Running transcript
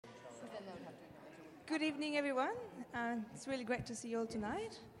Good evening, everyone. It's really great to see you all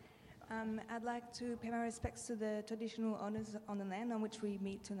tonight. I'd like to pay my respects to the traditional owners on the land on which we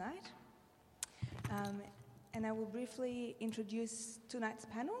meet tonight. And I will briefly introduce tonight's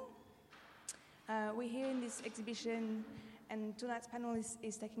panel. We're here in this exhibition, and tonight's panel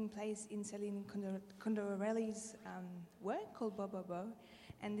is taking place in Celine Condorelli's work called Bo Bo Bo,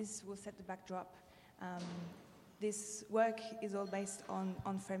 and this will set the backdrop. This work is all based on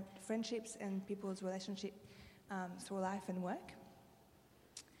friendships and people's relationship through life and work.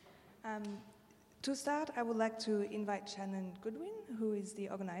 To start, I would like to invite Shannon Goodwin, who is the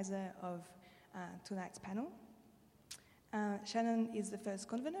organizer of tonight's panel. Shannon is the first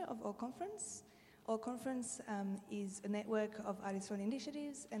convener of All Conference. All Conference is a network of artist-run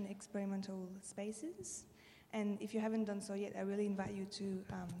initiatives and experimental spaces. And if you haven't done so yet, I really invite you to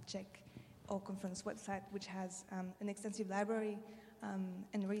check All Conference website, which has an extensive library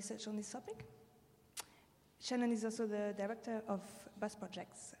and research on this topic. Shannon is also the director of Bus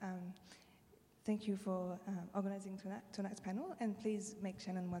Projects. Thank you for organizing tonight's panel, and please make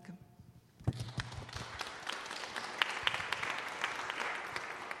Shannon welcome.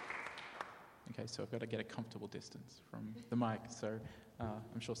 Okay, so I've got to get a comfortable distance from the mic, so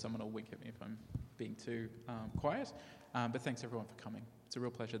I'm sure someone will wink at me if I'm being too quiet, but thanks everyone for coming. It's a real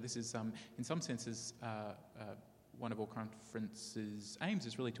pleasure. This is, in some senses, one of All Conference's aims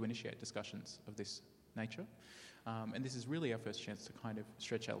is really to initiate discussions of this nature, and this is really our first chance to kind of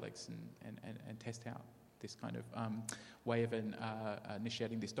stretch our legs and test out this kind of way of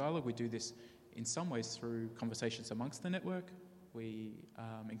initiating this dialogue. We do this in some ways through conversations amongst the network. We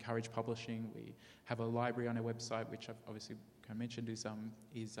encourage publishing. We have a library on our website, which I've obviously kind of mentioned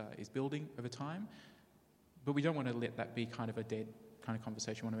is building over time. But we don't want to let that be kind of a dead kind of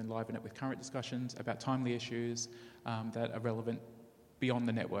conversation. We want to enliven it with current discussions about timely issues that are relevant beyond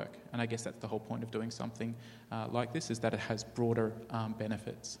the network. And I guess that's the whole point of doing something like this, is that it has broader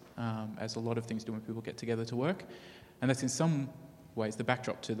benefits, as a lot of things do when people get together to work. And that's in some ways the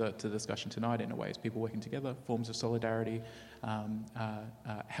backdrop to the discussion tonight, in a way, is people working together, forms of solidarity,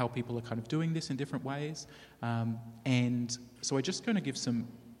 how people are kind of doing this in different ways. And so we're just going to give some,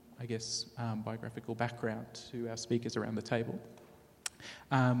 I guess, biographical background to our speakers around the table.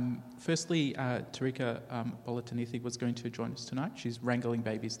 Firstly, Tarika Bolatanithi was going to join us tonight. She's wrangling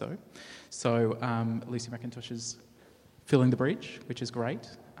babies, though. So Lucy McIntosh is filling the breach, which is great.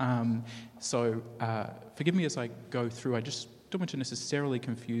 So forgive me as I go through. I just don't want to necessarily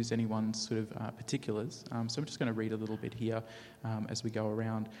confuse anyone's sort of particulars. So I'm just going to read a little bit here as we go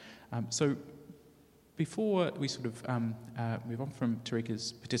around. So before we sort of move on from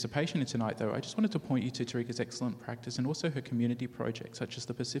Tarika's participation in tonight, though, I just wanted to point you to Tarika's excellent practice and also her community projects, such as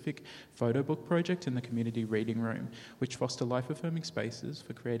the Pacific Photo Book Project and the Community Reading Room, which foster life-affirming spaces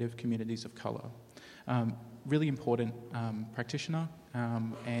for creative communities of colour. Really important practitioner,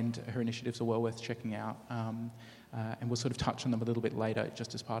 and her initiatives are well worth checking out. And we'll sort of touch on them a little bit later,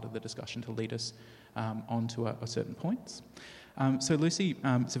 just as part of the discussion to lead us on to a certain points. So Lucy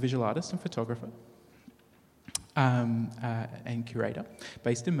is a visual artist and photographer and curator.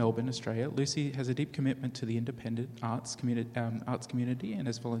 Based in Melbourne, Australia, Lucy has a deep commitment to the independent arts community and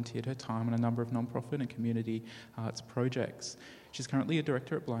has volunteered her time on a number of non-profit and community arts projects. She's currently a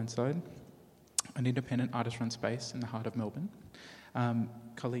director at Blindside, an independent artist-run space in the heart of Melbourne.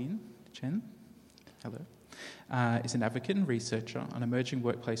 Colleen Chen, hello. Is an advocate and researcher on emerging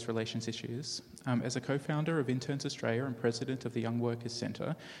workplace relations issues. As a co-founder of Interns Australia and president of the Young Workers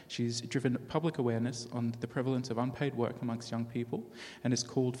Centre, she's driven public awareness on the prevalence of unpaid work amongst young people and has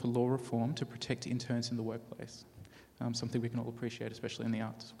called for law reform to protect interns in the workplace, something we can all appreciate, especially in the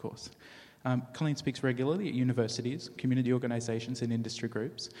arts, of course. Colleen speaks regularly at universities, community organisations and industry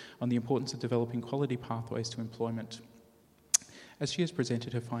groups on the importance of developing quality pathways to employment. As she has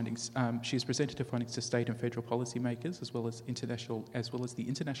presented her findings, to state and federal policymakers, as well as the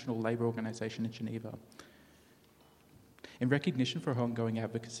International Labour Organization in Geneva. In recognition for her ongoing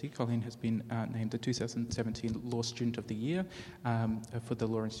advocacy, Colleen has been named the 2017 Law Student of the Year for the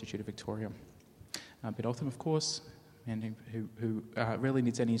Law Institute of Victoria. Ben Otham, of course, and who rarely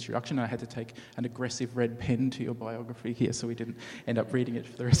needs any introduction. I had to take an aggressive red pen to your biography here, so we didn't end up reading it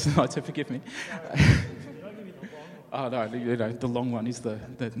for the rest of the night, so forgive me. Oh, no, the long one is the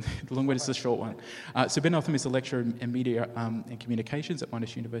long one is the short one. So Ben Eltham is a lecturer in media and communications at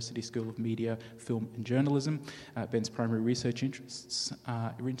Monash University School of Media, Film and Journalism. Ben's primary research interest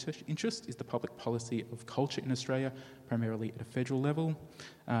is the public policy of culture in Australia, primarily at a federal level.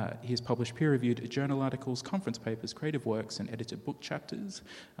 He has published peer-reviewed journal articles, conference papers, creative works and edited book chapters.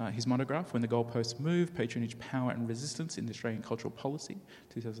 His monograph, When the Goalposts Move, Patronage, Power and Resistance in the Australian Cultural Policy,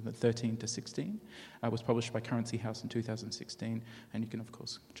 2013 to 16, was published by Currency House in 2016, and you can of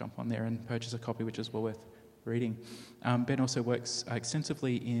course jump on there and purchase a copy, which is well worth reading. Ben also works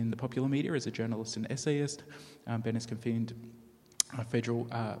extensively in the popular media as a journalist and essayist. Ben has convened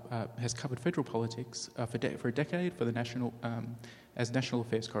has covered federal politics for a decade for the as national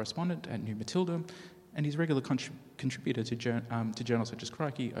affairs correspondent at New Matilda, and he's a regular contributor to journals such as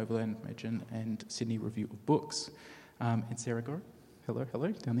Crikey, Overland, Legend, and Sydney Review of Books. And Sarah Gore,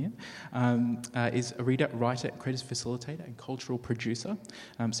 hello, down there, is a reader, writer, creative facilitator, and cultural producer.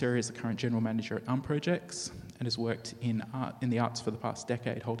 Sarah is the current general manager at Projects and has worked in the arts for the past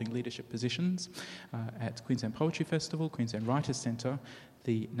decade, holding leadership positions at Queensland Poetry Festival, Queensland Writers Centre,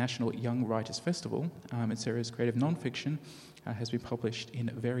 the National Young Writers Festival, and Sarah's creative non-fiction has been published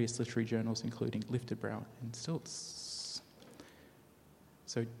in various literary journals, including Lifted Brow and Stilts.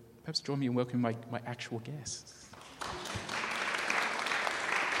 So perhaps join me in welcoming my actual guests.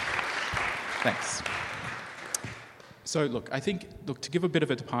 Thanks. So I think to give a bit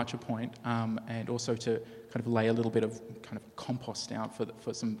of a departure point and also to kind of lay a little bit of kind of compost down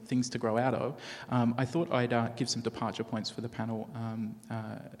for some things to grow out of, I thought I'd give some departure points for the panel,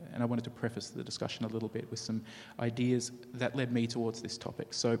 and I wanted to preface the discussion a little bit with some ideas that led me towards this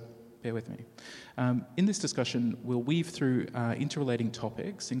topic. So bear with me. In this discussion, we'll weave through interrelating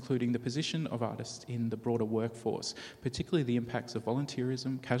topics, including the position of artists in the broader workforce, particularly the impacts of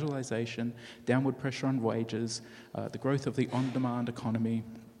volunteerism, casualisation, downward pressure on wages, the growth of the on-demand economy,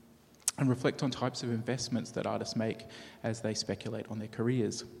 and reflect on types of investments that artists make as they speculate on their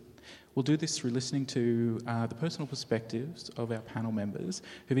careers. We'll do this through listening to the personal perspectives of our panel members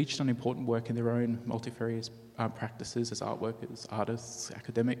who've each done important work in their own multifarious practices as art workers, artists,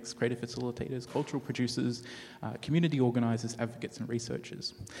 academics, creative facilitators, cultural producers, community organisers, advocates and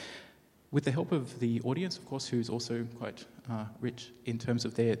researchers. With the help of the audience, of course, who's also quite rich in terms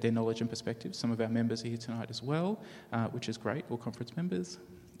of their knowledge and perspectives. Some of our members are here tonight as well, which is great, all conference members.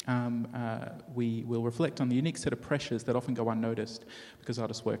 We will reflect on the unique set of pressures that often go unnoticed because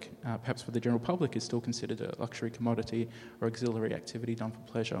artists' work, perhaps for the general public, is still considered a luxury commodity or auxiliary activity done for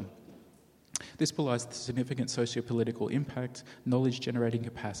pleasure. This belies the significant socio-political impact, knowledge-generating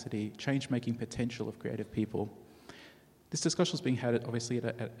capacity, change-making potential of creative people. This discussion is being had, obviously,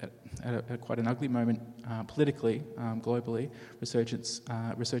 at quite an ugly moment politically, globally.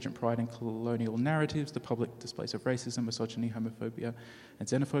 Resurgent pride in colonial narratives, the public displays of racism, misogyny, homophobia, and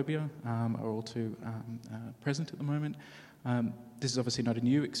xenophobia are all too present at the moment. This is obviously not a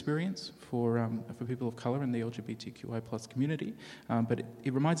new experience for people of colour in the LGBTQI+ community, but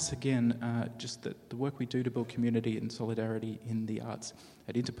it reminds us again just that the work we do to build community and solidarity in the arts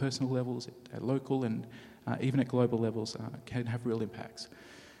at interpersonal levels, at local and even at global levels, can have real impacts.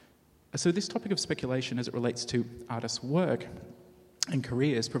 So this topic of speculation as it relates to artists' work and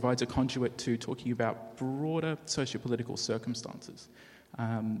careers provides a conduit to talking about broader socio-political circumstances.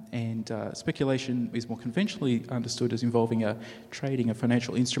 Speculation is more conventionally understood as involving trading a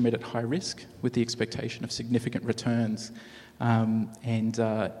financial instrument at high risk with the expectation of significant returns.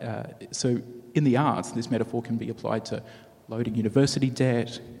 So in the arts, this metaphor can be applied to loading university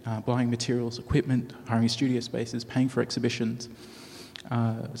debt, buying materials, equipment, hiring studio spaces, paying for exhibitions,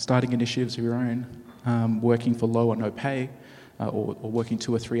 starting initiatives of your own, working for low or no pay, or working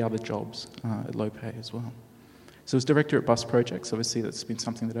 2 or 3 other jobs at low pay as well. So as director at Bus Projects, obviously that's been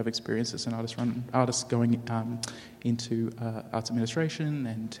something that I've experienced as an artist going into arts administration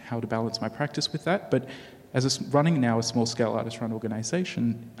and how to balance my practice with that. But as running now a small-scale artist-run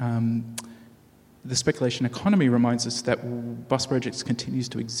organisation, the speculation economy reminds us that Bus Projects continues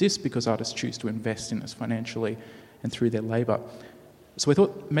to exist because artists choose to invest in us financially and through their labour. So I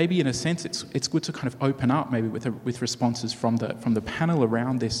thought maybe in a sense it's good to kind of open up maybe with responses from the panel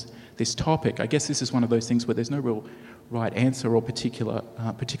around this topic. I guess this is one of those things where there's no real right answer or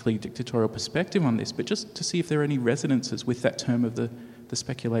particularly dictatorial perspective on this, but just to see if there are any resonances with that term of the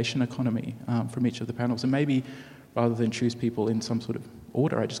speculation economy from each of the panels. And maybe rather than choose people in some sort of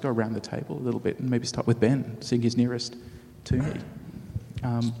order, I just go around the table a little bit and maybe start with Ben, seeing he's nearest to me.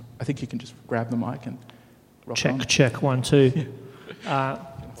 I think you can just grab the mic and rock on. Check, 1, 2. Yeah.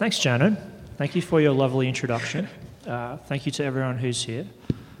 Thanks, Janet. Thank you for your lovely introduction. Thank you to everyone who's here.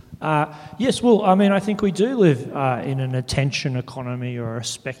 Yes, well, I mean, I think we do live in an attention economy or a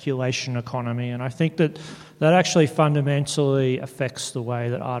speculation economy, and I think that actually fundamentally affects the way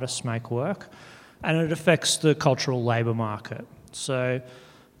that artists make work, and it affects the cultural labour market. So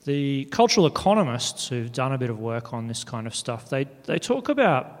the cultural economists who've done a bit of work on this kind of stuff, they talk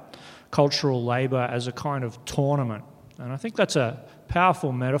about cultural labour as a kind of tournament, and I think that's a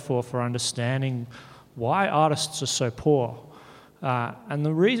powerful metaphor for understanding why artists are so poor. And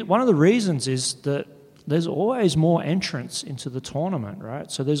one of the reasons is that there's always more entrants into the tournament, right?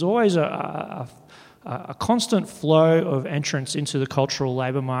 So there's always a constant flow of entrants into the cultural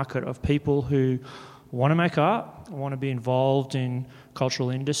labour market of people who want to make art, want to be involved in cultural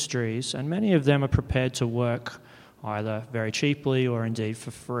industries, and many of them are prepared to work either very cheaply or indeed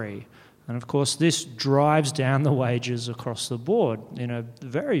for free. And of course, this drives down the wages across the board in a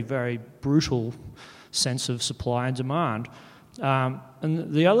very, very brutal sense of supply and demand.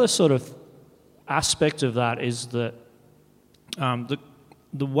 And the other sort of aspect of that is that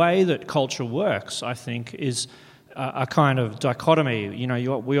the way that culture works, I think, is a kind of dichotomy. You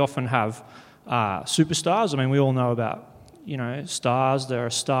know, we often have superstars. I mean, we all know about, you know, stars. There are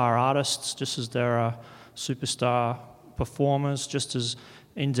star artists, just as there are superstar performers, just as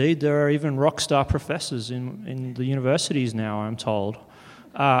indeed there are even rock star professors in the universities now, I'm told.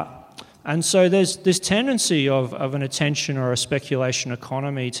 And so there's this tendency of an attention or a speculation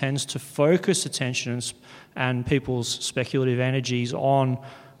economy tends to focus attention and people's speculative energies on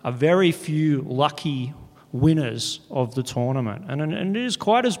a very few lucky winners of the tournament. And it is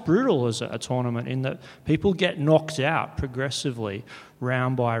quite as brutal as a tournament in that people get knocked out progressively,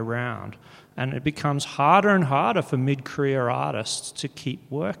 round by round. And it becomes harder and harder for mid-career artists to keep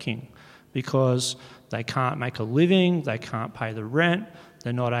working because they can't make a living, they can't pay the rent,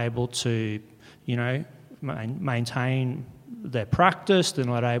 they're not able to, you know, maintain their practice, they're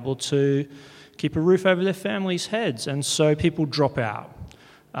not able to keep a roof over their families' heads, and so people drop out.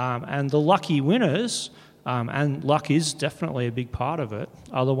 And the lucky winners, and luck is definitely a big part of it,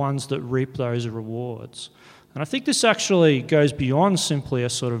 are the ones that reap those rewards. And I think this actually goes beyond simply a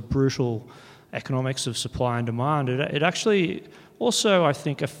sort of brutal economics of supply and demand. It actually also, I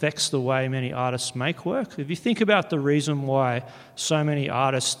think, affects the way many artists make work. If you think about the reason why so many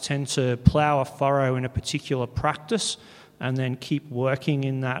artists tend to plough a furrow in a particular practice and then keep working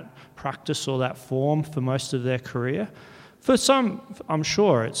in that practice or that form for most of their career, for some, I'm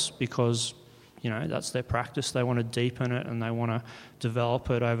sure it's because, you know, that's their practice, they want to deepen it and they want to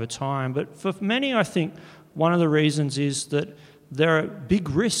develop it over time. But for many, I think one of the reasons is that there are big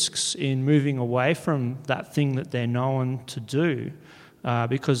risks in moving away from that thing that they're known to do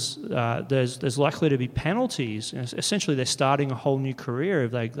because there's likely to be penalties. Essentially, they're starting a whole new career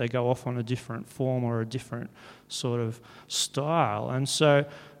if they go off on a different form or a different sort of style. And so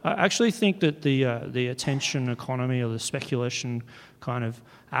I actually think that the attention economy or the speculation kind of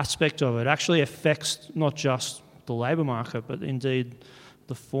aspect of it actually affects not just the labour market, but indeed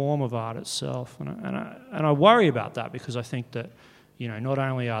the form of art itself. And I worry about that because I think that, you know, not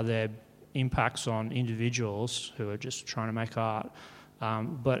only are there impacts on individuals who are just trying to make art,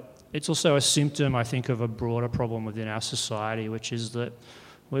 but it's also a symptom, I think, of a broader problem within our society, which is that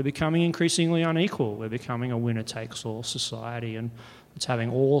we're becoming increasingly unequal. We're becoming a winner-takes-all society, and it's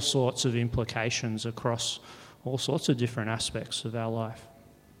having all sorts of implications across all sorts of different aspects of our life.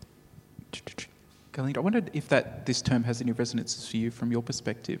 Galinda, I wondered if this term has any resonances for you from your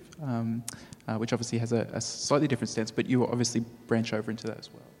perspective, which obviously has a slightly different stance, but you obviously branch over into that as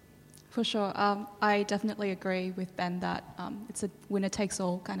well. For sure. I definitely agree with Ben that it's a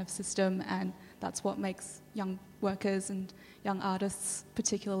winner-takes-all kind of system, and that's what makes young workers and young artists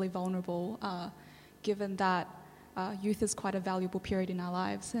particularly vulnerable, given that youth is quite a valuable period in our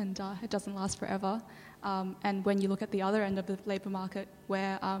lives and it doesn't last forever. And when you look at the other end of the labour market,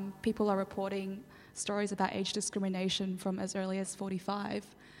 where people are reporting stories about age discrimination from as early as 45,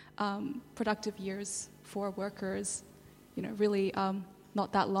 productive years for workers, you know, really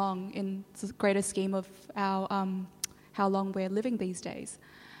not that long in the greater scheme of our how long we're living these days.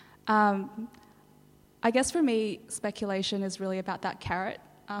 I guess for me, speculation is really about that carrot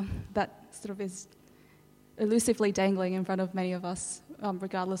that sort of is elusively dangling in front of many of us,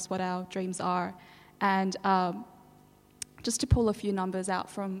 regardless what our dreams are. And just to pull a few numbers out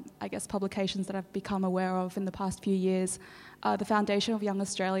from, I guess, publications that I've become aware of in the past few years, the Foundation of Young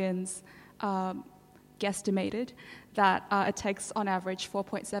Australians guesstimated that it takes, on average,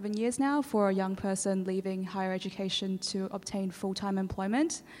 4.7 years now for a young person leaving higher education to obtain full-time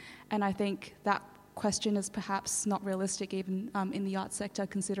employment. And I think that question is perhaps not realistic even in the arts sector,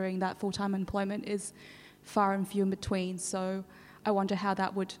 considering that full-time employment is far and few in between. So I wonder how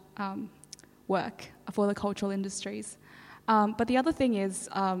that would work for the cultural industries. But the other thing is,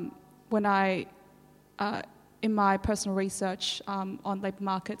 when I, in my personal research on labour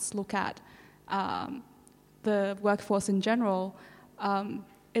markets, look at the workforce in general,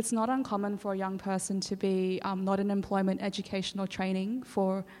 it's not uncommon for a young person to be not in employment, education or training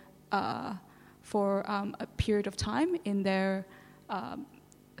for a period of time in their,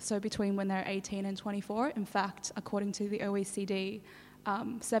 so between when they're 18 and 24. In fact, according to the OECD,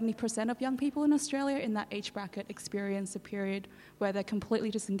 70% of young people in Australia in that age bracket experience a period where they're completely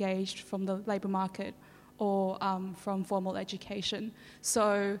disengaged from the labour market or from formal education.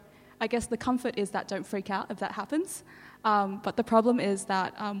 So I guess the comfort is that don't freak out if that happens. But the problem is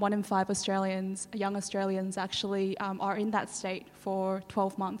that 1 in 5 Australians, young Australians, actually are in that state for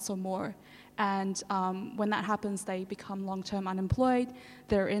 12 months or more. And when that happens, they become long-term unemployed.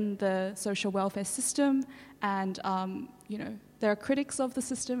 They're in the social welfare system, and there are critics of the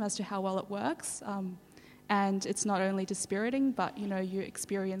system as to how well it works. And it's not only dispiriting, but you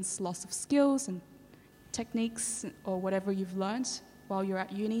experience loss of skills and techniques or whatever you've learnt while you're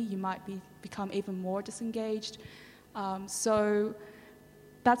at uni. You might become even more disengaged. So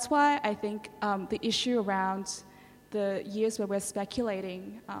that's why I think the issue around the years where we're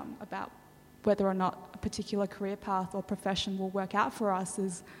speculating about whether or not a particular career path or profession will work out for us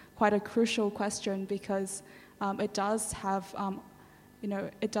is quite a crucial question, because it does have,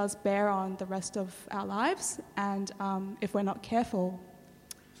 it does bear on the rest of our lives, and if we're not careful,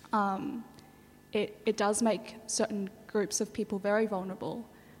 it does make certain groups of people very vulnerable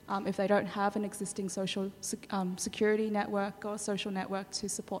if they don't have an existing social security network or social network to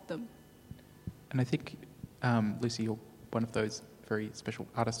support them. And I think, Lucy, you're one of those very special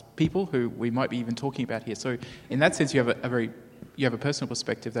artist people who we might be even talking about here. So in that sense, you have a personal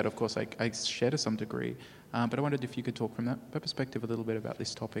perspective that, of course, I share to some degree. But I wondered if you could talk from that perspective a little bit about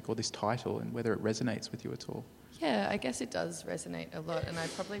this topic or this title and whether it resonates with you at all. Yeah, I guess it does resonate a lot, and I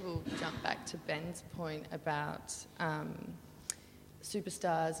probably will jump back to Ben's point about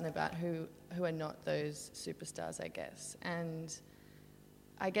superstars and about who are not those superstars, I guess. And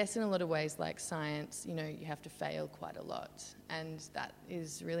I guess in a lot of ways, like science, you have to fail quite a lot, and that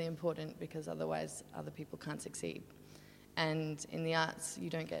is really important because otherwise other people can't succeed. And in the arts,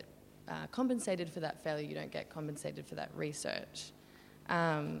 you don't get compensated for that failure, you don't get compensated for that research.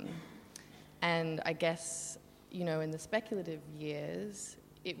 And I guess, in the speculative years,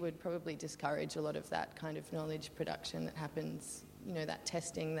 it would probably discourage a lot of that kind of knowledge production that happens, that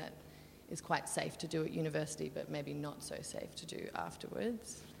testing that is quite safe to do at university, but maybe not so safe to do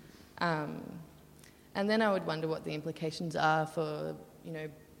afterwards. And then I would wonder what the implications are for,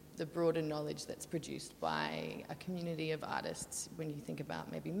 the broader knowledge that's produced by a community of artists when you think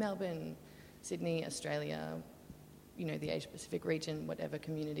about maybe Melbourne, Sydney, Australia, the Asia-Pacific region, whatever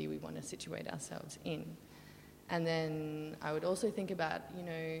community we want to situate ourselves in. And then I would also think about,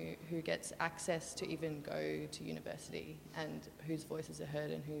 who gets access to even go to university and whose voices are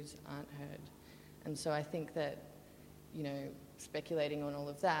heard and whose aren't heard. And so I think that, speculating on all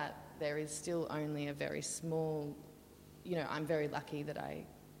of that, there is still only a very small, I'm very lucky that I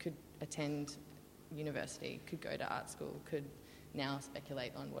could attend university, could go to art school, could now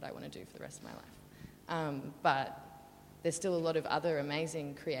speculate on what I want to do for the rest of my life. But there's still a lot of other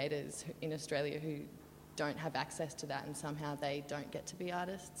amazing creators in Australia who don't have access to that, and somehow they don't get to be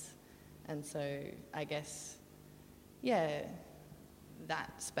artists. And so I guess,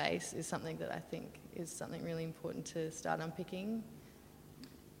 that space is something that I think is something really important to start unpicking.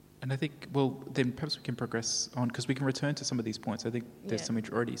 And I think, then perhaps we can progress on, because we can return to some of these points. I think there's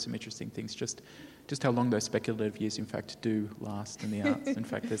already some interesting things, just how long those speculative years, in fact, do last in the arts. In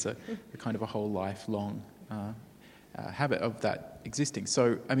fact, there's a kind of a whole lifelong habit of that existing.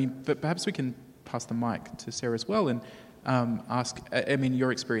 So, but perhaps we can pass the mic to Sarah as well and ask,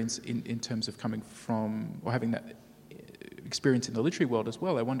 your experience in terms of coming from, or having that experience in the literary world as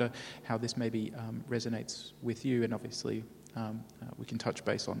well. I wonder how this maybe resonates with you, and obviously we can touch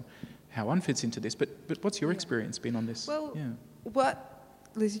base on how one fits into this, but what's your experience been on this? Well, what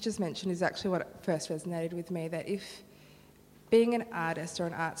Lucy just mentioned is actually what first resonated with me, that if being an artist or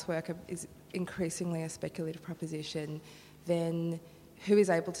an arts worker is increasingly a speculative proposition, then who is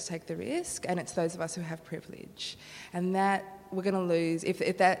able to take the risk? And it's those of us who have privilege. And that we're going to lose,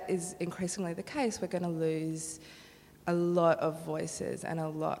 if that is increasingly the case, we're going to lose a lot of voices and a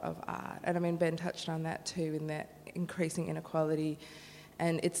lot of art. And Ben touched on that too, in that increasing inequality.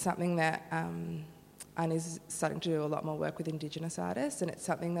 And it's something that Anne is starting to do a lot more work with Indigenous artists, and it's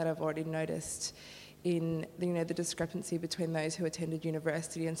something that I've already noticed in the discrepancy between those who attended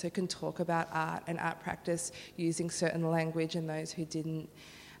university and so can talk about art and art practice using certain language and those who didn't.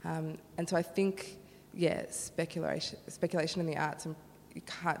 And so I think, speculation in the arts, and it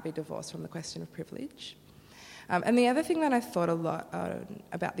can't be divorced from the question of privilege. And the other thing that I thought a lot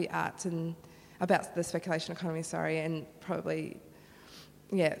about the arts and about the speculation economy, and probably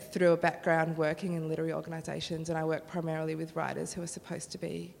through a background working in literary organisations, and I work primarily with writers who are supposed to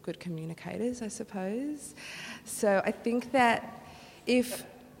be good communicators, I suppose. So I think that if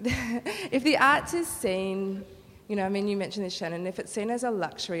the arts is seen, you mentioned this, Shannon, if it's seen as a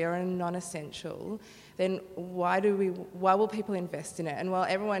luxury or a non-essential, then why will people invest in it? And while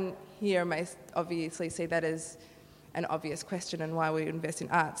everyone here may obviously see that as an obvious question and why we invest in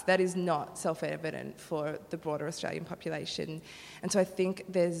arts, that is not self-evident for the broader Australian population. And so I think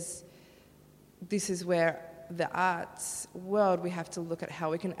this is where the arts world, we have to look at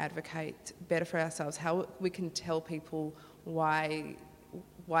how we can advocate better for ourselves, how we can tell people why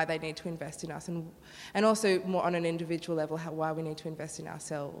they need to invest in us, and also more on an individual level, why we need to invest in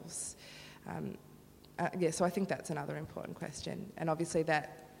ourselves. So I think that's another important question. And obviously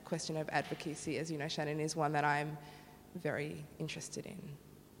that question of advocacy, as you know, Shannon, is one that I'm very interested in.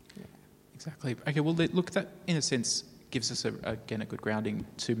 Yeah. Exactly. Okay, well, look, that in a sense gives us, a good grounding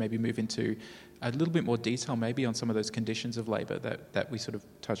to maybe move into a little bit more detail maybe on some of those conditions of labour that we sort of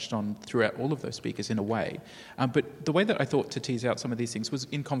touched on throughout all of those speakers in a way. But the way that I thought to tease out some of these things was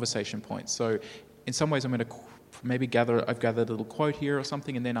in conversation points. So in some ways I'm going to maybe I've gathered a little quote here or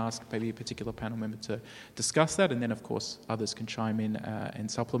something, and then ask maybe a particular panel member to discuss that, and then of course others can chime in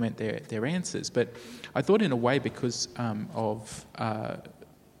and supplement their answers. But I thought in a way, because of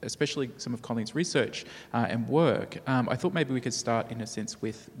especially some of Colleen's research and work, I thought maybe we could start in a sense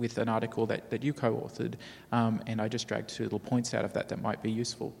with an article that you co-authored, and I just dragged 2 little points out of that might be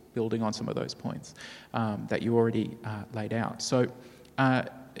useful, building on some of those points that you already laid out. So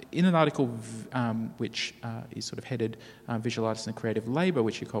in an article which is sort of headed Visual Artists and Creative Labour,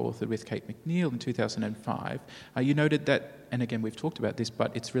 which you co-authored with Kate McNeil in 2005, you noted that, and again we've talked about this,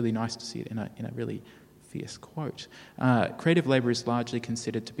 but it's really nice to see it in a really fierce quote. Creative labour is largely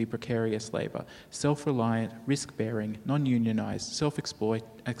considered to be precarious labour, self-reliant, risk-bearing, non-unionised,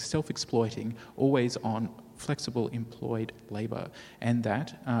 self-exploiting, always on, flexible employed labour, and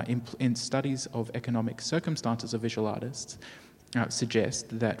that in studies of economic circumstances of visual artists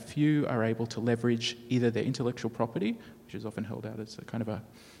suggest that few are able to leverage either their intellectual property, which is often held out as a kind of a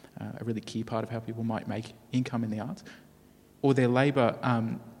really key part of how people might make income in the arts, or their labour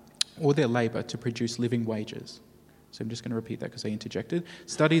to produce living wages. So I'm just going to repeat that because I interjected.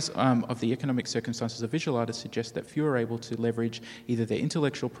 Studies of the economic circumstances of visual artists suggest that few are able to leverage either their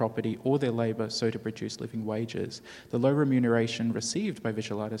intellectual property or their labour so to produce living wages. The low remuneration received by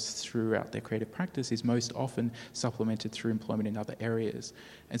visual artists throughout their creative practice is most often supplemented through employment in other areas.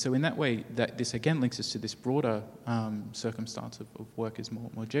 And so in that way, that this again links us to this broader circumstance of workers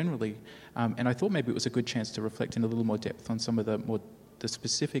more generally. And I thought maybe it was a good chance to reflect in a little more depth on some of the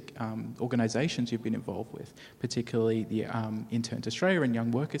specific organisations you've been involved with, particularly the Interns Australia and Young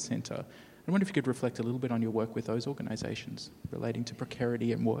Workers Centre. I wonder if you could reflect a little bit on your work with those organisations relating to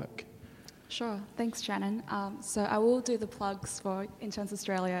precarity and work. Sure, thanks Shannon. So I will do the plugs for Interns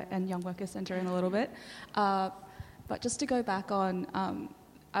Australia and Young Workers Centre in a little bit. But just to go back on,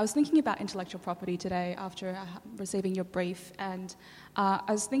 I was thinking about intellectual property today after receiving your brief, and I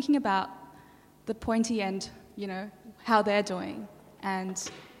was thinking about the pointy end, how they're doing. And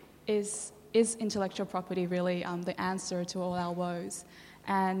is intellectual property really the answer to all our woes?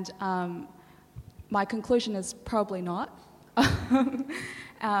 And my conclusion is probably not.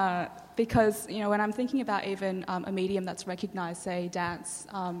 Because, when I'm thinking about even a medium that's recognised, say dance,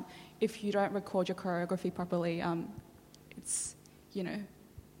 if you don't record your choreography properly, it's,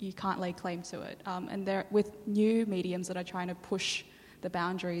 you can't lay claim to it. And there, with new mediums that are trying to push the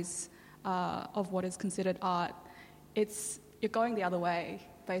boundaries of what is considered art, you're going the other way,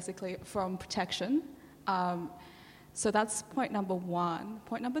 basically, from protection. So that's point number 1.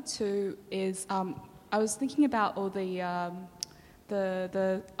 Point number 2 is I was thinking about all the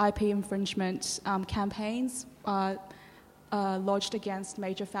IP infringement campaigns lodged against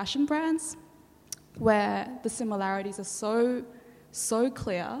major fashion brands, where the similarities are so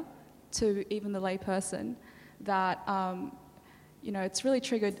clear to even the layperson that it's really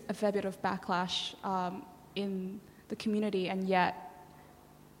triggered a fair bit of backlash in the community, and yet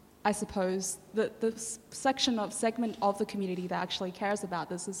I suppose the segment of the community that actually cares about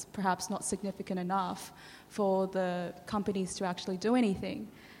this is perhaps not significant enough for the companies to actually do anything.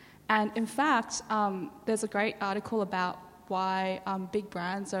 And in fact, there's a great article about why big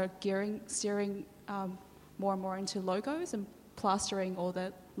brands are steering more and more into logos and plastering all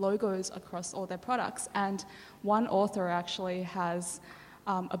the logos across all their products. And one author actually has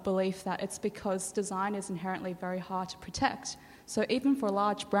a belief that it's because design is inherently very hard to protect. So even for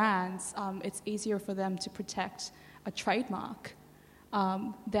large brands, it's easier for them to protect a trademark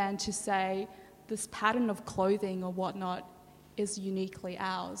than to say this pattern of clothing or whatnot is uniquely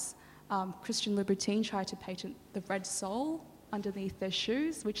ours. Christian Louboutin tried to patent the red sole underneath their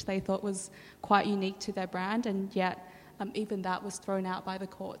shoes, which they thought was quite unique to their brand, and yet even that was thrown out by the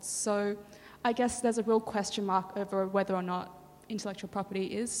courts. So I guess there's a real question mark over whether or not intellectual property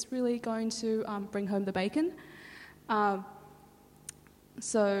is really going to bring home the bacon.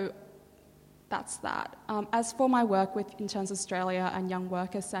 So that's that. As for my work with Interns Australia and Young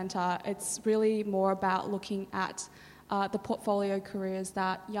Workers Centre, it's really more about looking at the portfolio careers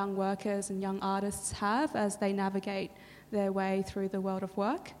that young workers and young artists have as they navigate their way through the world of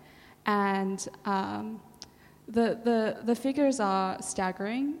work. And the figures are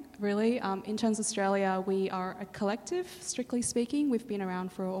staggering, really. Interns Australia, we are a collective, strictly speaking. We've been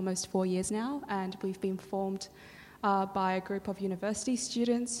around for almost 4 years now, and we've been formed by a group of university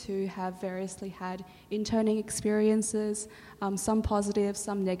students who have variously had interning experiences, some positive,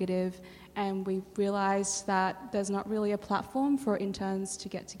 some negative, and we realised that there's not really a platform for interns to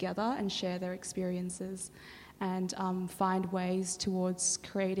get together and share their experiences and find ways towards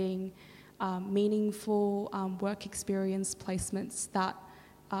creating meaningful work experience placements that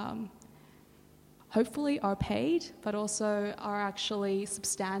hopefully are paid, but also are actually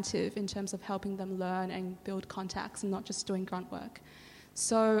substantive in terms of helping them learn and build contacts and not just doing grunt work.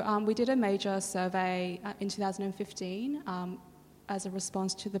 So we did a major survey in 2015 as a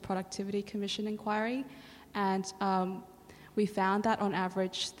response to the Productivity Commission inquiry, and we found that on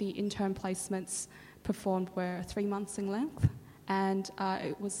average the intern placements performed were 3 months in length, and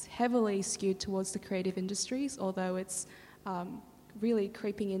it was heavily skewed towards the creative industries, although it's really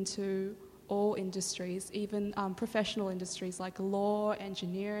creeping into all industries, even professional industries like law,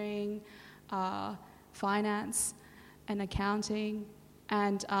 engineering, finance, and accounting.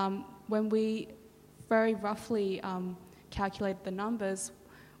 And when we very roughly calculated the numbers,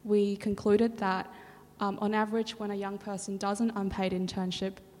 we concluded that on average, when a young person does an unpaid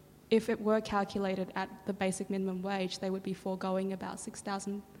internship, if it were calculated at the basic minimum wage, they would be foregoing about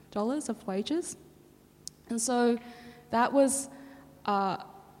 $6,000 of wages. And so that was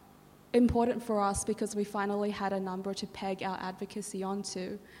important for us because we finally had a number to peg our advocacy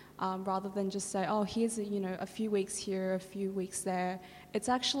onto, rather than just say, oh, here's a few weeks here, a few weeks there. It's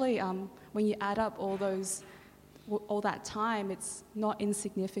actually, when you add up all that time, it's not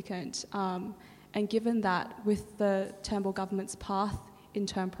insignificant. And given that with the Turnbull government's PATH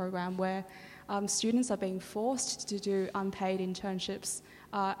intern program, where students are being forced to do unpaid internships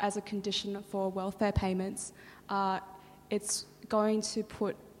as a condition for welfare payments, it's going to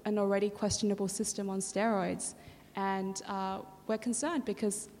put an already questionable system on steroids. And we're concerned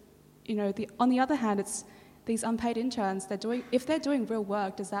because, on the other hand, it's these unpaid interns, if they're doing real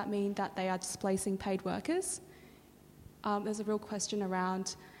work, does that mean that they are displacing paid workers? There's a real question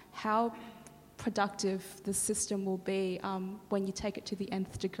around how productive the system will be when you take it to the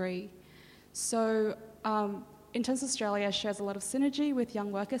nth degree. So Interns Australia shares a lot of synergy with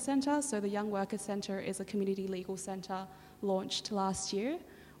Young Workers Centre. So the Young Workers Centre is a community legal centre launched last year.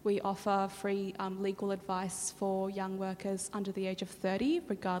 We offer free legal advice for young workers under the age of 30,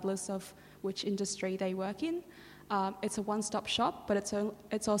 regardless of which industry they work in. It's a one-stop shop, but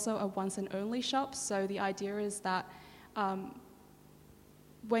it's also a once and only shop. So the idea is that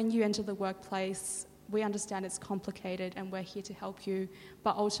when you enter the workplace, we understand it's complicated and we're here to help you,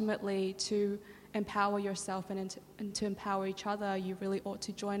 but ultimately to empower yourself and to empower each other, you really ought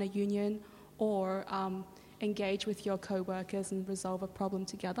to join a union or engage with your co-workers and resolve a problem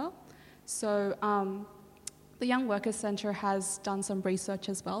together. So the Young Workers Centre has done some research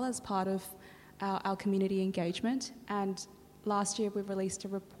as well as part of our community engagement, and last year we released a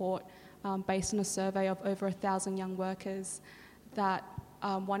report based on a survey of over 1,000 young workers that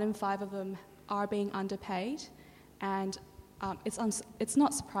 1 in 5 of them are being underpaid, and it's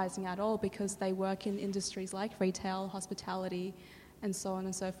not surprising at all because they work in industries like retail, hospitality, and so on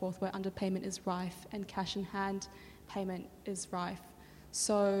and so forth, where underpayment is rife and cash-in-hand payment is rife.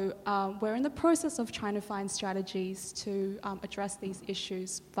 So we're in the process of trying to find strategies to address these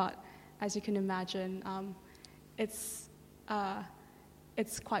issues, but as you can imagine, it's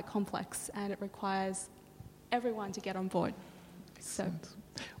quite complex and it requires everyone to get on board. So,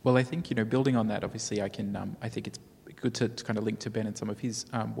 well, I think building on that, obviously, I think it's good to kind of link to Ben and some of his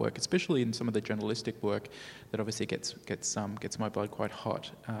work, especially in some of the journalistic work that obviously gets my blood quite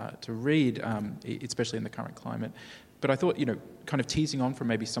hot to read, especially in the current climate. But I thought, kind of teasing on from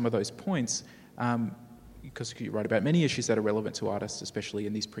maybe some of those points, because you write about many issues that are relevant to artists, especially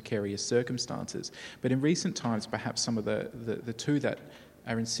in these precarious circumstances. But in recent times, perhaps some of the two that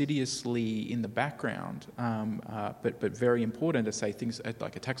are insidiously in the background, but very important are, say, things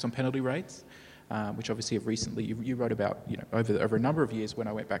like attacks on penalty rates, which obviously have recently, you wrote about, over a number of years. When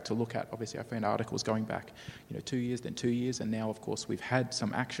I went back to look at, obviously I found articles going back, 2 years, then 2 years, and now, of course, we've had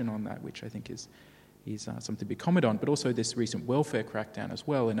some action on that, which I think is something to be commented on, but also this recent welfare crackdown as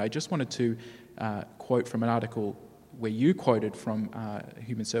well. And I just wanted to quote from an article where you quoted from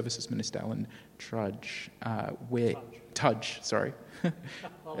Human Services Minister Alan Tudge, sorry.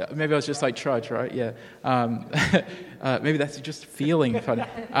 Maybe I was just like Trudge, right? Yeah. Maybe that's just feeling funny.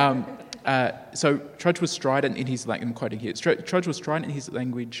 So Trudge was strident in his language. I'm quoting here. Trudge was strident in his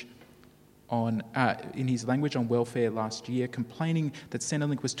language on welfare last year, complaining that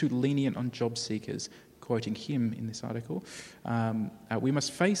Centrelink was too lenient on job seekers. Quoting him in this article, we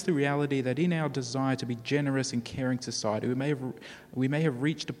must face the reality that in our desire to be generous and caring society, we may have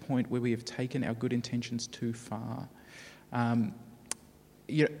reached a point where we have taken our good intentions too far. In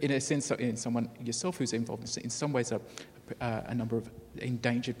a sense, in someone yourself who's involved in some ways a number of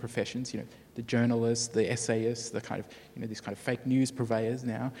endangered professions, the journalists, the essayists, the kind of, these kind of fake news purveyors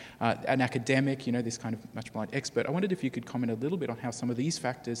now, an academic, this kind of much blind expert. I wondered if you could comment a little bit on how some of these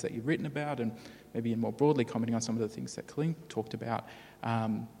factors that you've written about, and maybe more broadly commenting on some of the things that Colleen talked about,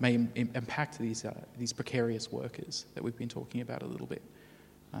 may impact these precarious workers that we've been talking about a little bit.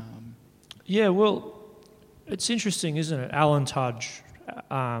 Yeah, well, it's interesting, isn't it? Alan Tudge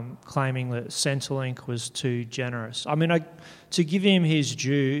claiming that Centrelink was too generous. I mean, to give him his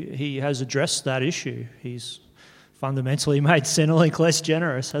due, he has addressed that issue. He's fundamentally made Centrelink less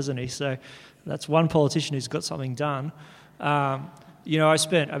generous, hasn't he? So that's one politician who's got something done. I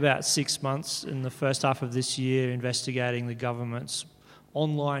spent about 6 months in the first half of this year investigating the government's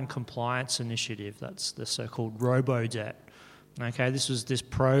online compliance initiative. That's the so-called Robodebt. Okay, this was this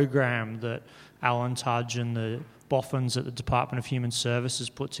program that Alan Tudge and the boffins at the Department of Human Services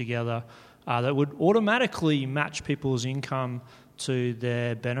put together that would automatically match people's income to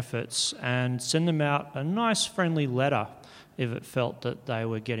their benefits and send them out a nice friendly letter if it felt that they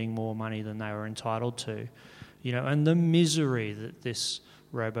were getting more money than they were entitled to. And the misery that this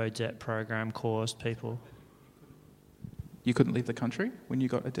Robodebt program caused people. You couldn't leave the country when you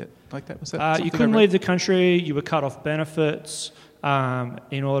got a debt like that? Was that you couldn't leave the country, you were cut off benefits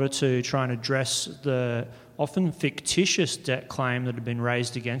in order to try and address the often fictitious debt claim that had been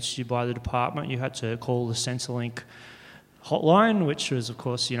raised against you by the department. You had to call the Centrelink hotline, which was, of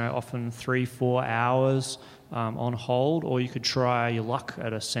course, often 3-4 hours on hold, or you could try your luck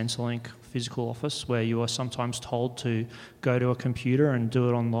at a Centrelink physical office where you are sometimes told to go to a computer and do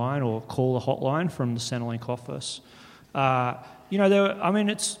it online or call the hotline from the Centrelink office.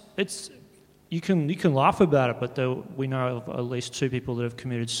 It's you can laugh about it, but we know of at least 2 people that have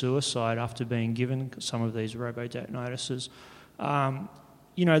committed suicide after being given some of these Robodebt notices. The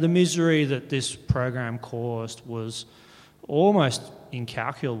misery that this program caused was almost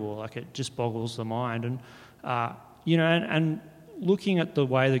incalculable. Like, it just boggles the mind. And and looking at the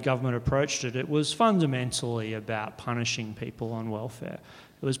way the government approached it, it was fundamentally about punishing people on welfare.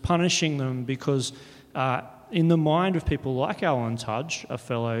 It was punishing them because in the mind of people like Alan Tudge, a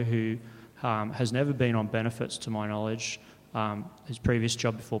fellow who has never been on benefits to my knowledge, his previous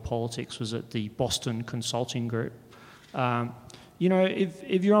job before politics was at the Boston Consulting Group.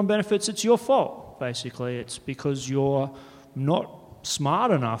 If you're on benefits, it's your fault, basically. It's because you're not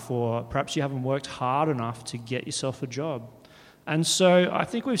smart enough, or perhaps you haven't worked hard enough to get yourself a job. And so I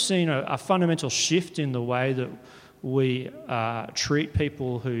think we've seen a fundamental shift in the way that we treat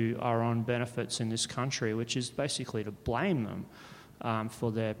people who are on benefits in this country, which is basically to blame them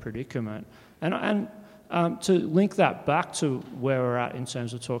for their predicament. And to link that back to where we're at in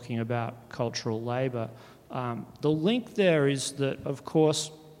terms of talking about cultural labour, the link there is that, of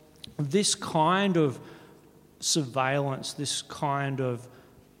course, this kind of surveillance, this kind of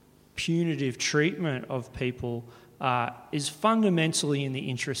punitive treatment of people is fundamentally in the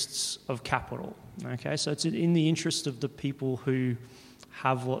interests of capital. Okay, so it's in the interest of the people who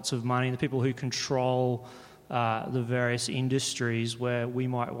have lots of money, the people who control the various industries where we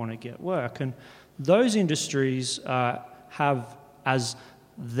might want to get work. And those industries have as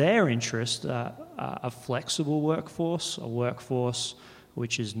their interest a flexible workforce, a workforce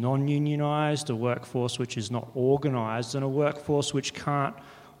which is non-unionised, a workforce which is not organised, and a workforce which can't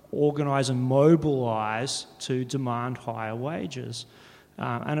organise and mobilise to demand higher wages.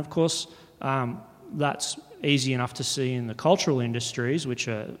 And of course, that's easy enough to see in the cultural industries, which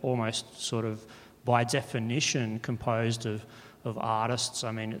are almost sort of by definition composed of artists.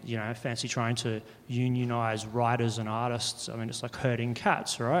 I mean, fancy trying to unionise writers and artists. I mean, it's like herding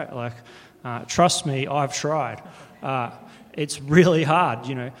cats, right? Like, trust me, I've tried. It's really hard,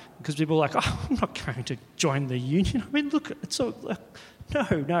 because people are like, oh, I'm not going to join the union. I mean, look, it's so...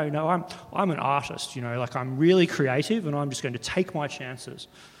 No, I'm an artist, like I'm really creative and I'm just going to take my chances.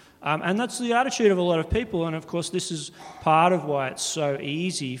 And that's the attitude of a lot of people, and of course this is part of why it's so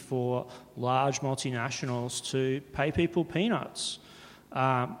easy for large multinationals to pay people peanuts.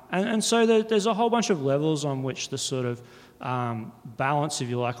 And so there's a whole bunch of levels on which the sort of balance, if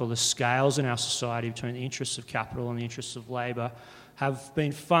you like, or the scales in our society between the interests of capital and the interests of labour have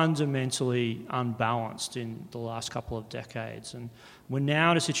been fundamentally unbalanced in the last couple of decades. And we're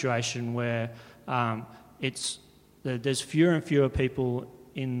now in a situation where there's fewer and fewer people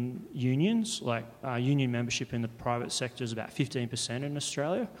in unions, like union membership in the private sector is about 15% in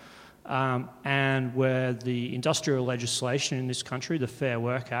Australia, and where the industrial legislation in this country, the Fair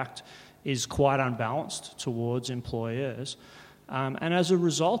Work Act, is quite unbalanced towards employers. And as a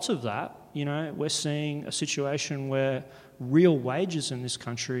result of that, we're seeing a situation where real wages in this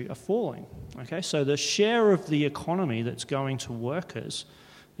country are falling. Okay, so the share of the economy that's going to workers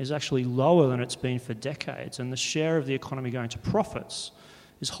is actually lower than it's been for decades, and the share of the economy going to profits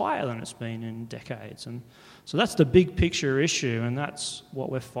is higher than it's been in decades. And so that's the big picture issue, and that's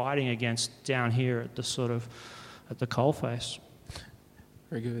what we're fighting against down here at the coalface.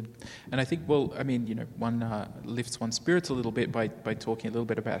 Very good. And I think, one lifts one's spirits a little bit by talking a little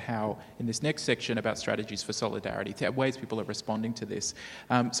bit about how, in this next section, about strategies for solidarity, ways people are responding to this.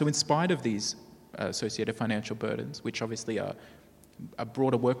 So in spite of these associated financial burdens, which obviously are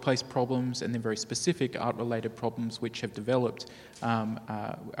broader workplace problems and then very specific art-related problems which have developed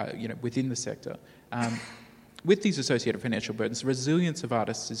within the sector, with these associated financial burdens, the resilience of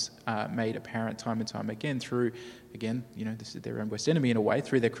artists is made apparent time and time again through, this is their own worst enemy in a way,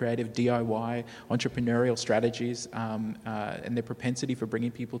 through their creative DIY, entrepreneurial strategies, and their propensity for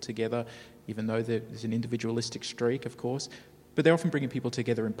bringing people together, even though there's an individualistic streak, of course. But they're often bringing people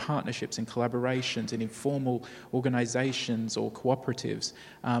together in partnerships and collaborations and informal organisations or cooperatives.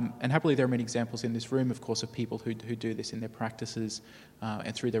 And happily there are many examples in this room, of course, of people who do this in their practices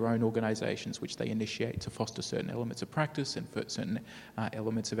and through their own organisations, which they initiate to foster certain elements of practice and for certain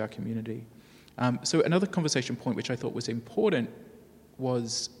elements of our community. So another conversation point which I thought was important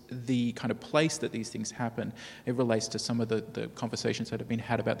was the kind of place that these things happen. It relates to some of the conversations that have been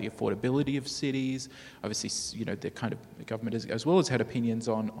had about the affordability of cities. Obviously, the kind of the government as well has had opinions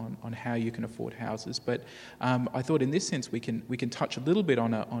on how you can afford houses. But I thought in this sense we can touch a little bit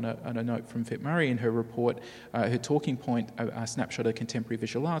on a note from Fitzmaurice in her report, her talking point, a snapshot of contemporary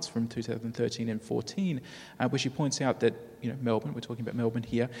visual arts from 2013 and 14, where she points out that Melbourne, we're talking about Melbourne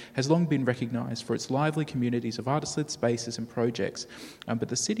here, has long been recognised for its lively communities of artist-led spaces and projects. But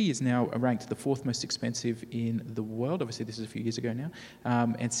the city is now ranked the fourth most expensive in the world. Obviously, this is a few years ago now.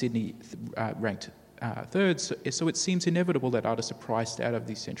 And Sydney ranked third. So it seems inevitable that artists are priced out of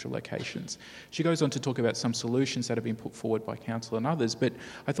these central locations. She goes on to talk about some solutions that have been put forward by council and others. But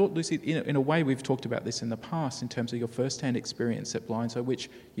I thought, Lucy, in a way, we've talked about this in the past in terms of your first-hand experience at Blindside,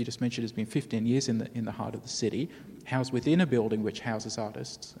 which you just mentioned has been 15 years in the heart of the city, housed within a building which houses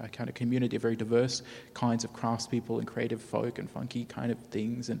artists, a kind of community of very diverse kinds of craftspeople and creative folk and funky kind of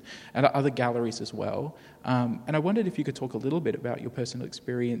things, and other galleries as well. And I wondered if you could talk a little bit about your personal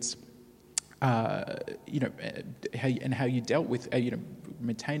experience, how you dealt with,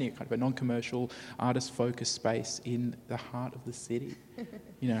 maintaining a kind of a non-commercial, artist-focused space in the heart of the city,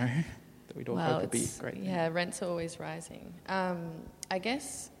 that we'd all hope would be great. Yeah, rents are always rising. I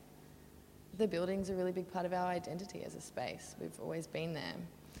guess the building's a really big part of our identity as a space. We've always been there.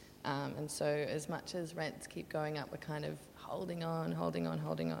 And so as much as rents keep going up, we're kind of holding on.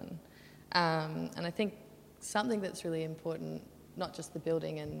 And I think something that's really important, not just the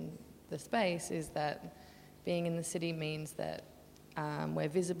building and the space, is that being in the city means that we're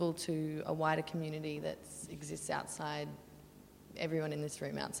visible to a wider community that exists outside everyone in this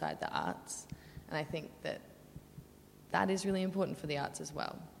room, outside the arts. And I think that is really important for the arts as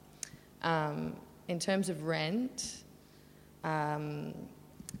well. In terms of rent, so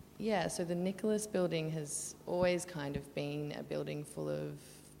the Nicholas building has always kind of been a building full of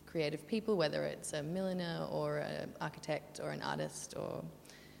creative people, whether it's a milliner or an architect or an artist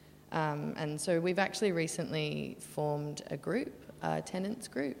and so we've actually recently formed a group, a tenants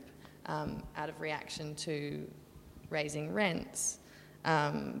group, out of reaction to raising rents.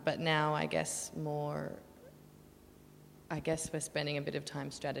 But now I guess we're spending a bit of time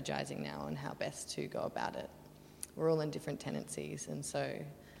strategizing now on how best to go about it. We're all in different tenancies, and so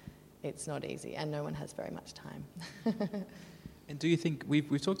it's not easy, and no one has very much time. And do you think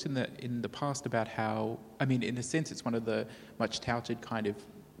we've talked in the past about how, I mean, in a sense, it's one of the much touted kind of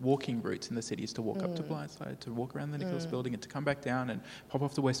walking routes in the city is to walk up to Blindside, to walk around the Nicholas Building, and to come back down and pop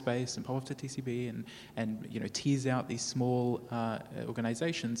off to West Base and pop off to TCB and tease out these small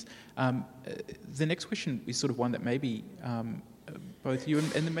organisations. The next question is sort of one that maybe both you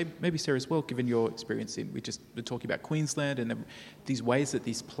and then maybe Sarah as well, given your experience in, we're talking about Queensland and these ways that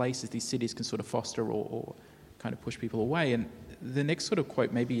these places, these cities can sort of foster or kind of push people away. And the next sort of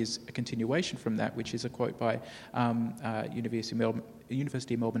quote maybe is a continuation from that, which is a quote by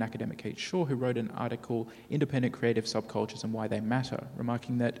University of Melbourne academic Kate Shaw, who wrote an article, Independent Creative Subcultures and Why They Matter,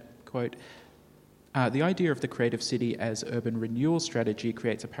 remarking that, quote, the idea of the creative city as urban renewal strategy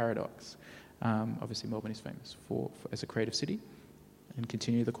creates a paradox. Obviously, Melbourne is famous as a creative city. And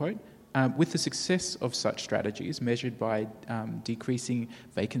continue the quote. With the success of such strategies, measured by decreasing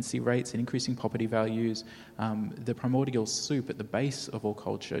vacancy rates and increasing property values, the primordial soup at the base of all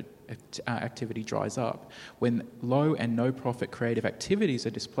culture activity dries up. When low and no profit creative activities are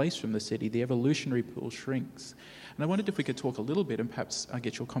displaced from the city, the evolutionary pool shrinks. And I wondered if we could talk a little bit, and perhaps I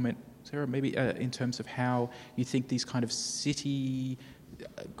get your comment, Sarah, maybe in terms of how you think these kind of city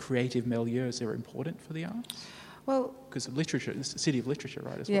creative milieus are important for the arts. Well, because literature, it's a city of literature,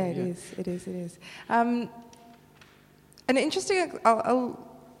 right? As yeah, well. It is. And interesting,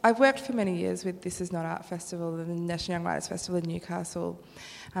 I've worked for many years with This Is Not Art Festival and the National Young Writers Festival in Newcastle.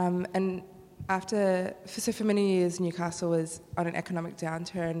 And for many years, Newcastle was on an economic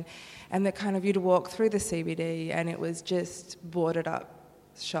downturn, and that kind of, you'd walk through the CBD and it was just boarded up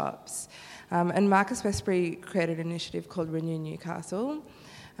shops. And Marcus Westbury created an initiative called Renew Newcastle,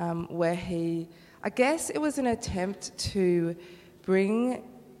 where I guess it was an attempt to bring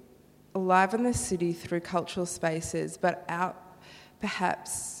alive in the city through cultural spaces, but out,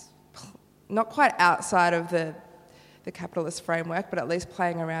 perhaps not quite outside of the capitalist framework, but at least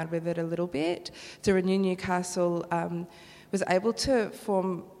playing around with it a little bit. So Renew Newcastle was able to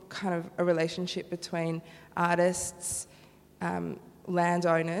form kind of a relationship between artists,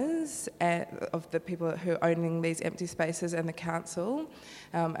 landowners of the people who are owning these empty spaces and the council,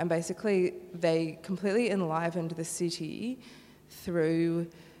 and basically they completely enlivened the city through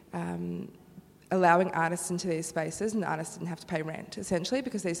allowing artists into these spaces, and the artists didn't have to pay rent, essentially,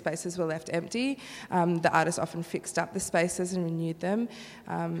 because these spaces were left empty. The artists often fixed up the spaces and renewed them.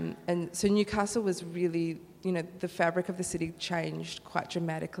 And so Newcastle was really, the fabric of the city changed quite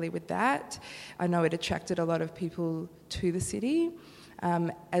dramatically with that. I know it attracted a lot of people to the city,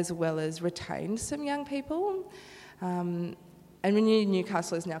 as well as retained some young people. And Renew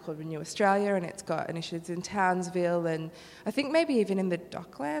Newcastle is now called Renew Australia, and it's got initiatives in Townsville and I think maybe even in the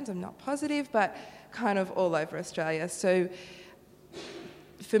Docklands, I'm not positive, but kind of all over Australia. So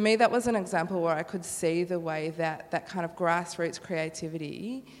for me, that was an example where I could see the way that kind of grassroots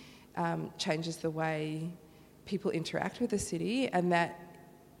creativity changes the way people interact with the city, and that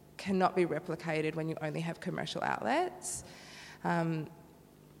cannot be replicated when you only have commercial outlets. And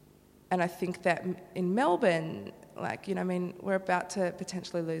I think that in Melbourne, we're about to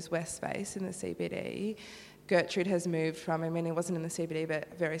potentially lose West Space in the CBD. Gertrude has moved from, it wasn't in the CBD,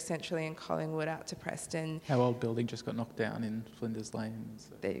 but very centrally in Collingwood out to Preston. Our old building just got knocked down in Flinders Lane.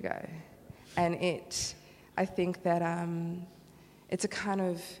 So. There you go. And I think that it's a kind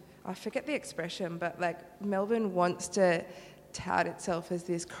of, I forget the expression, but Melbourne wants to tout itself as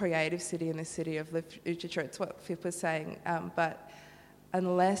this creative city and the city of literature. It's what Pip was saying. But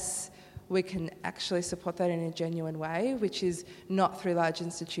unless we can actually support that in a genuine way, which is not through large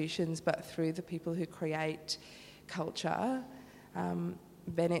institutions, but through the people who create culture,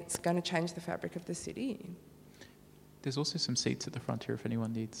 then it's going to change the fabric of the city. There's also some seats at the front here if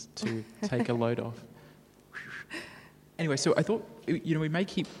anyone needs to take a load off. Anyway, so I thought, we may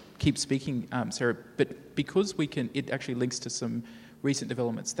keep speaking, Sarah, but because it actually links to some recent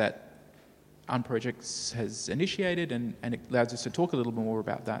developments that Unprojects has initiated, and it allows us to talk a little bit more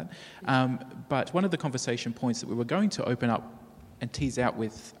about that. But one of the conversation points that we were going to open up and tease out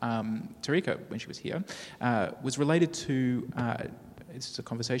with Tarika when she was here was related to, it's a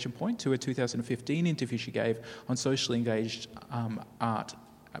conversation point, to a 2015 interview she gave on socially engaged art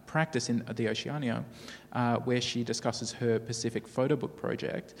practice in the Oceania, where she discusses her Pacific photo book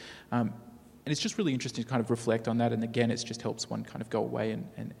project. And it's just really interesting to kind of reflect on that, and again, it just helps one kind of go away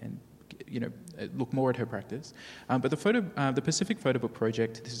and look more at her practice. But the Pacific Photo Book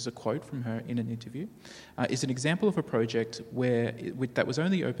Project, this is a quote from her in an interview, is an example of a project that was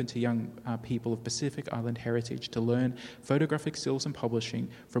only open to young people of Pacific Island heritage to learn photographic stills and publishing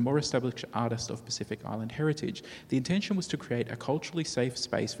from more established artists of Pacific Island heritage. The intention was to create a culturally safe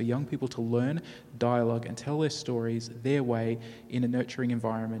space for young people to learn, dialogue and tell their stories their way in a nurturing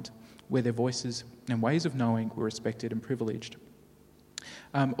environment where their voices and ways of knowing were respected and privileged.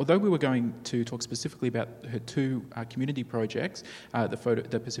 Although we were going to talk specifically about her two community projects,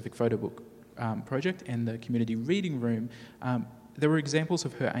 the Pacific Photo Book Project and the Community Reading Room, there were examples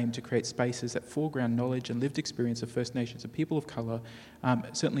of her aim to create spaces that foreground knowledge and lived experience of First Nations and people of colour,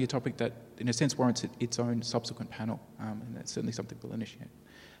 certainly a topic that, in a sense, warrants its own subsequent panel, and that's certainly something we'll initiate.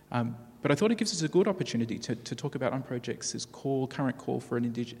 But I thought it gives us a good opportunity to talk about Unproject's current call for an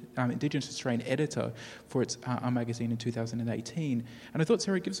Indigenous Australian editor for its magazine in 2018. And I thought,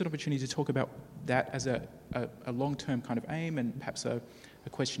 Sarah, it gives us an opportunity to talk about that as a long-term kind of aim, and perhaps a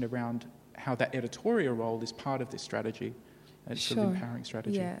question around how that editorial role is part of this strategy, sort of empowering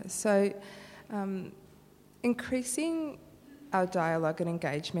strategy. Yeah, so increasing our dialogue and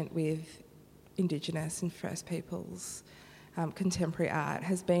engagement with Indigenous and First Peoples contemporary art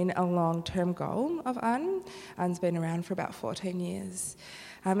has been a long-term goal of UN. UN's been around for about 14 years.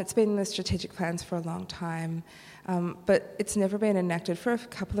 It's been in the strategic plans for a long time, but it's never been enacted for a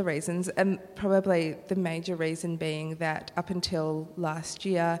couple of reasons, and probably the major reason being that up until last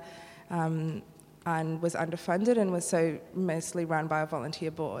year, UN was underfunded and was so mostly run by a volunteer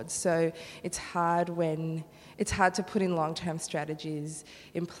board. So it's hard to put in long-term strategies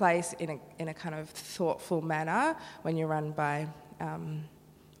in place in a kind of thoughtful manner when you're run by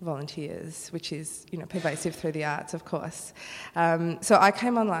volunteers, which is pervasive through the arts, of course. So I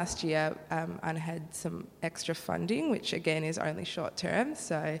came on last year and had some extra funding, which again is only short-term.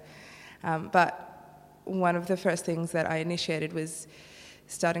 So, but one of the first things that I initiated was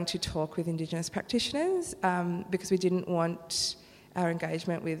starting to talk with Indigenous practitioners because we didn't want our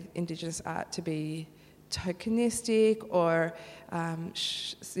engagement with Indigenous art to be tokenistic or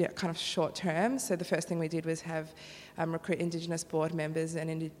kind of short term. So the first thing we did was have recruit Indigenous board members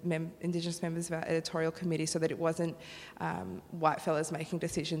and Indigenous members of our editorial committee, so that it wasn't white fellas making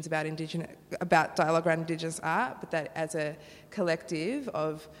decisions about dialogue around Indigenous art, but that as a collective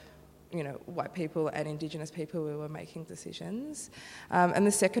of white people and Indigenous people, we were making decisions. And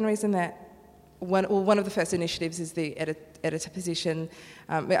the second reason that one of the first initiatives is the editor position.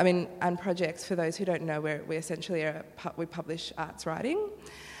 Unprojects, for those who don't know, we essentially we publish arts writing.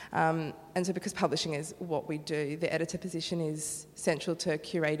 And so because publishing is what we do, the editor position is central to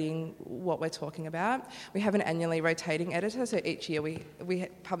curating what we're talking about. We have an annually rotating editor, so each year we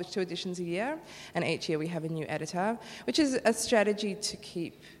publish 2 editions a year, and each year we have a new editor, which is a strategy to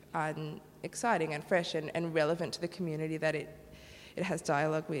keep exciting and fresh and relevant to the community that it has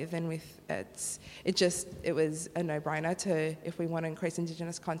dialogue with, and it was a no-brainer if we want to increase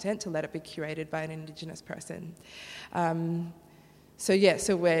Indigenous content, to let it be curated by an Indigenous person.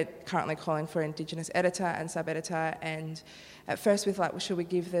 So we're currently calling for Indigenous editor and sub-editor, and at first we thought, well, should we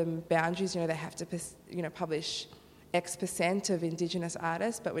give them boundaries? They have to publish X percent of Indigenous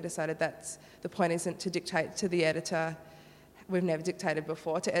artists, but we decided that the point isn't to dictate to the editor. We've never dictated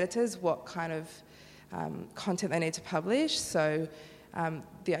before to editors what kind of content they need to publish. So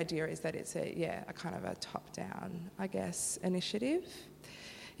the idea is that it's a kind of a top-down, I guess, initiative.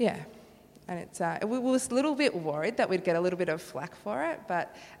 Yeah. And it's we was a little bit worried that we'd get a little bit of flack for it,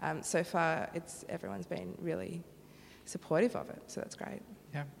 but so far everyone's been really supportive of it, so that's great.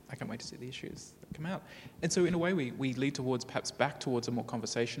 Yeah, I can't wait to see the issues that come out. And so in a way we lead towards, perhaps back towards a more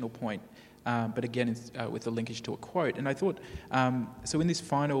conversational point, but again with the linkage to a quote. And I thought, so in this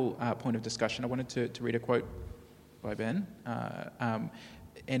final point of discussion, I wanted to read a quote by Ben,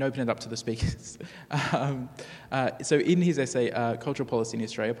 and open it up to the speakers. So in his essay, Cultural Policy in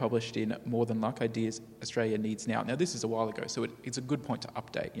Australia, published in More Than Luck, Ideas Australia Needs Now. Now, this is a while ago, so it's a good point to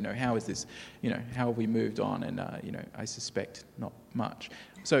update. How is this, how have we moved on? And, I suspect not much.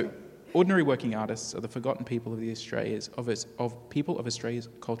 So ordinary working artists are the forgotten people of Australia's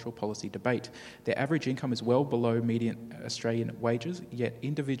cultural policy debate. Their average income is well below median Australian wages, yet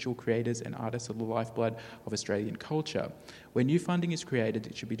individual creators and artists are the lifeblood of Australian culture. When new funding is created,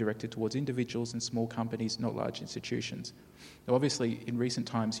 it should be directed towards individuals and small companies, not large institutions. Now, obviously, in recent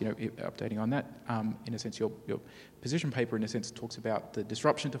times, updating on that, in a sense, your position paper, in a sense, talks about the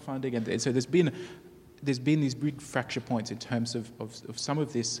disruption to funding, and so there's been these big fracture points in terms of some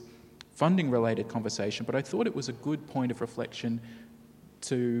of this funding-related conversation, but I thought it was a good point of reflection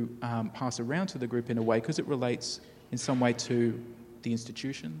to pass around to the group in a way, because it relates in some way to the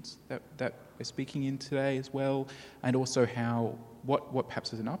institutions that we're speaking in today as well, and also what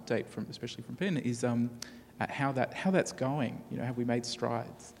perhaps as an update especially from Ben is how that's going. Have we made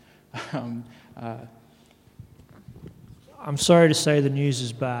strides? I'm sorry to say the news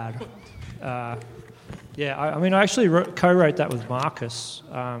is bad. I actually co-wrote that with Marcus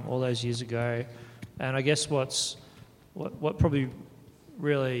all those years ago, and I guess what probably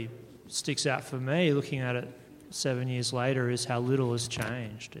really sticks out for me looking at it 7 years later is how little has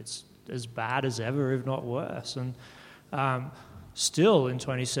changed. It's as bad as ever, if not worse. And still in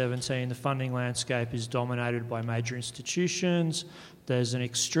 2017, the funding landscape is dominated by major institutions. There's an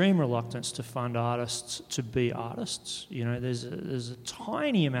extreme reluctance to fund artists to be artists. There's a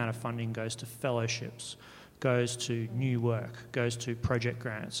tiny amount of funding goes to fellowships, goes to new work, goes to project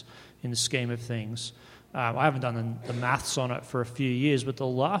grants in the scheme of things. I haven't done the maths on it for a few years, but the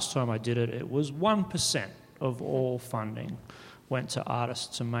last time I did it, it was 1% of all funding went to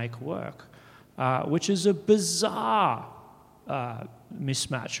artists to make work, which is a bizarre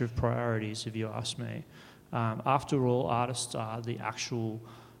mismatch of priorities, if you ask me. After all, artists are the actual,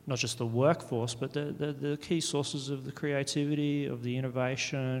 not just the workforce, but the key sources of the creativity, of the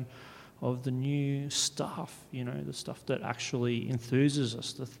innovation, of the new stuff, the stuff that actually enthuses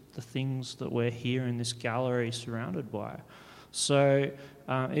us, the things that we're here in this gallery surrounded by. So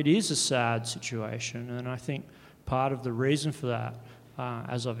it is a sad situation, and I think part of the reason for that,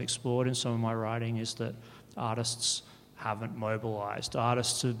 as I've explored in some of my writing, is that artists haven't mobilised.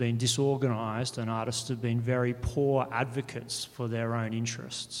 Artists have been disorganised, and artists have been very poor advocates for their own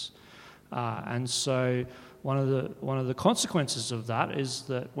interests. And so one of the consequences of that is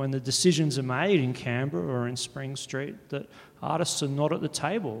that when the decisions are made in Canberra or in Spring Street, that artists are not at the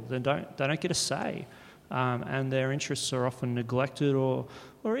table. They don't get a say, and their interests are often neglected or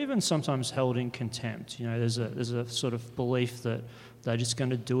even sometimes held in contempt. There's a sort of belief that they're just going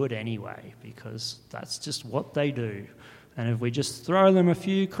to do it anyway because that's just what they do. And if we just throw them a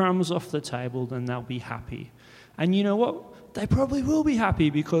few crumbs off the table, then they'll be happy. And you know what? They probably will be happy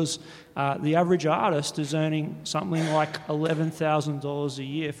because the average artist is earning something like $11,000 a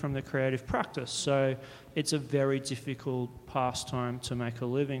year from the creative practice. So it's a very difficult pastime to make a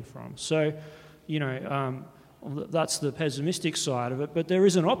living from. So, that's the pessimistic side of it. But there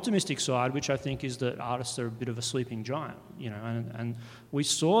is an optimistic side, which I think is that artists are a bit of a sleeping giant, and we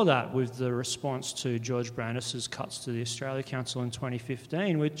saw that with the response to George Brandis's cuts to the Australia Council in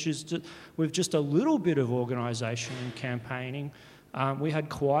 2015, which is with just a little bit of organisation and campaigning, we had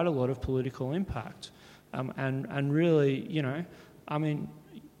quite a lot of political impact. And really, you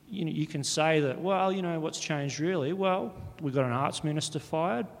can say that, well, what's changed really? Well, we got an arts minister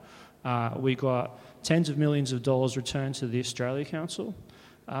fired. We got tens of millions of dollars returned to the Australia Council.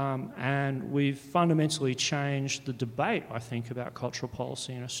 And we've fundamentally changed the debate, I think, about cultural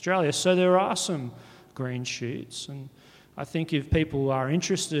policy in Australia. So there are some green shoots. And I think if people are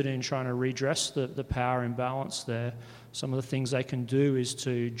interested in trying to redress the power imbalance there, some of the things they can do is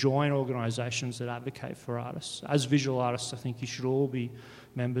to join organisations that advocate for artists. As visual artists, I think you should all be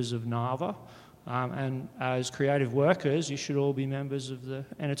members of NAVA. And as creative workers, you should all be members of the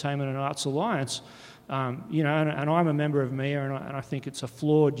Entertainment and Arts Alliance. And I'm a member of MIA, and I think it's a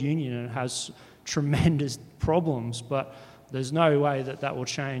flawed union and it has tremendous problems, but there's no way that will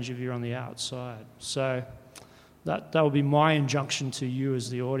change if you're on the outside. So that would be my injunction to you as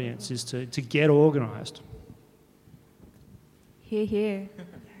the audience, is to get organised. Hear, hear.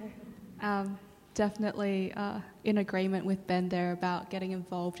 Definitely in agreement with Ben there about getting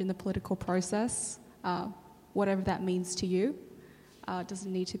involved in the political process, whatever that means to you.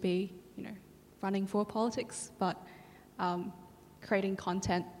 Doesn't need to be, running for politics, but creating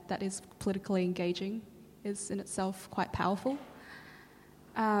content that is politically engaging is in itself quite powerful.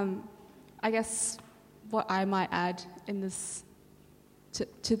 I guess what I might add in this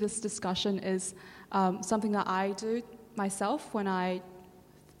to this discussion is something that I do myself when I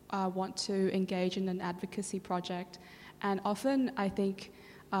want to engage in an advocacy project. And often I think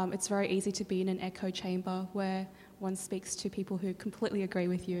it's very easy to be in an echo chamber where one speaks to people who completely agree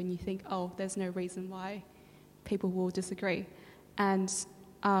with you and you think, oh, there's no reason why people will disagree. And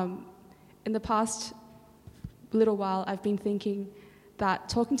in the past little while, I've been thinking that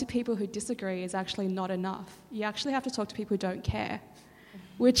talking to people who disagree is actually not enough. You actually have to talk to people who don't care,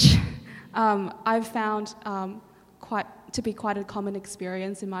 which I've found to be quite a common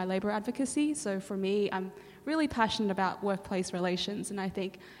experience in my labour advocacy. So for me, I'm really passionate about workplace relations, and I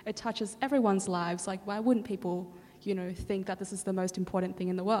think it touches everyone's lives. Like, why wouldn't people, think that this is the most important thing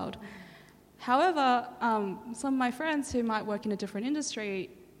in the world? However, some of my friends who might work in a different industry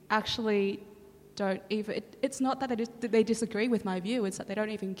actually don't even, it's not that they disagree with my view, it's that they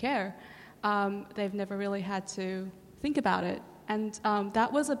don't even care. They've never really had to think about it. And that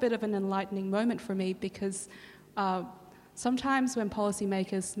was a bit of an enlightening moment for me, because sometimes when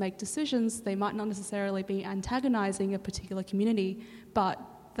policymakers make decisions, they might not necessarily be antagonising a particular community, but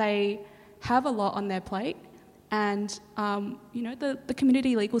they have a lot on their plate. And, the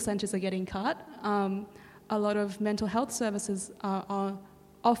community legal centres are getting cut. A lot of mental health services are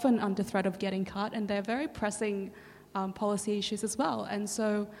often under threat of getting cut, and they're very pressing policy issues as well. And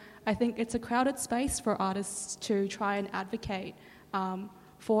so I think it's a crowded space for artists to try and advocate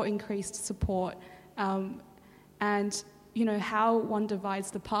for increased support. And, how one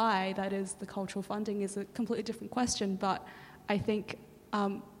divides the pie, that is the cultural funding, is a completely different question. But I think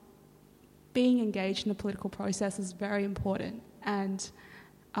being engaged in the political process is very important. And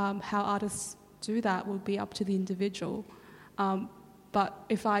how artists do that will be up to the individual. But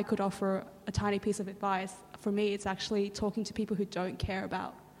if I could offer a tiny piece of advice, for me it's actually talking to people who don't care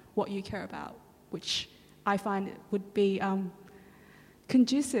about what you care about, which I find would be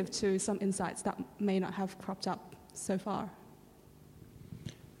conducive to some insights that may not have cropped up so far.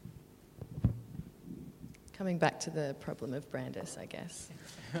 Coming back to the problem of Brandis, I guess.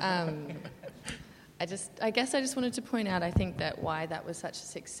 I guess I just wanted to point out, I think that why that was such a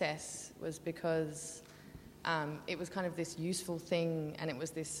success was because it was kind of this useful thing, and it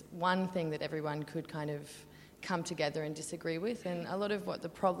was this one thing that everyone could kind of come together and disagree with. And a lot of what the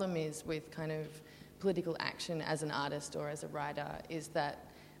problem is with kind of political action as an artist or as a writer is that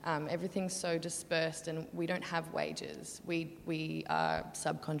everything's so dispersed, and we don't have wages. We are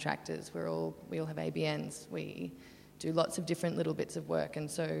subcontractors. We all have ABNs. We do lots of different little bits of work, and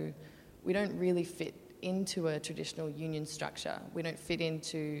so we don't really fit into a traditional union structure. We don't fit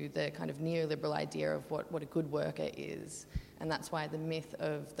into the kind of neoliberal idea of what a good worker is, and that's why the myth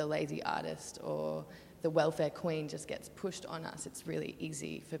of the lazy artist or the welfare queen just gets pushed on us. It's really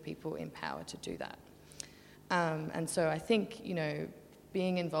easy for people in power to do that. And so I think,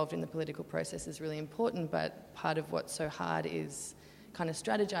 being involved in the political process is really important, but part of what's so hard is kind of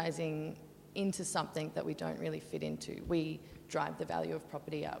strategizing into something that we don't really fit into. We drive the value of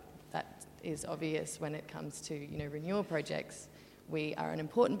property up. That is obvious when it comes to, renewal projects. We are an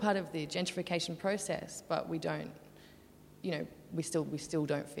important part of the gentrification process, but we don't, we still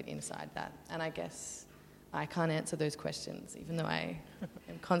don't fit inside that. And I guess I can't answer those questions, even though I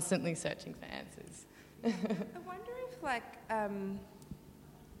am constantly searching for answers. I wonder if,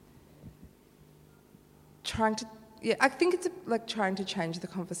 I think it's trying to change the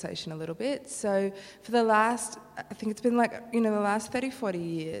conversation a little bit. So for the last, I think it's been the last 30, 40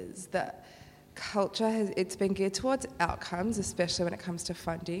 years that culture it's been geared towards outcomes, especially when it comes to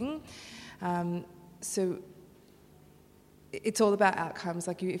funding. So it's all about outcomes.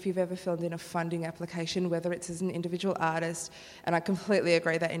 If you've ever filled in a funding application, whether it's as an individual artist, and I completely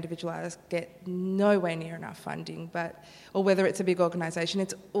agree that individual artists get nowhere near enough funding, or whether it's a big organisation,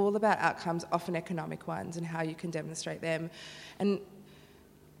 it's all about outcomes, often economic ones, and how you can demonstrate them.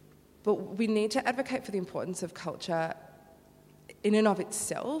 But we need to advocate for the importance of culture in and of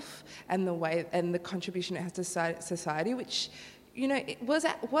itself, and the way and the contribution it has to society, which, it was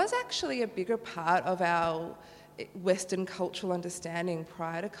actually a bigger part of our Western cultural understanding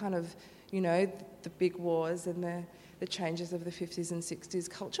prior to kind of, the big wars and the changes of the 50s and 60s.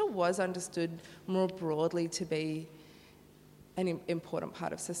 Culture was understood more broadly to be an important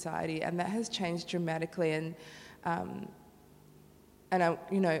part of society, and that has changed dramatically. And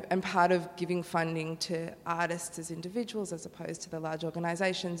part of giving funding to artists as individuals as opposed to the large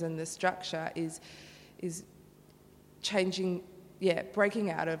organisations and the structure is changing,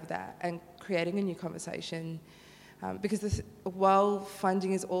 breaking out of that and creating a new conversation. Because while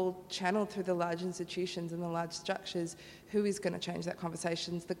funding is all channeled through the large institutions and the large structures, who is going to change that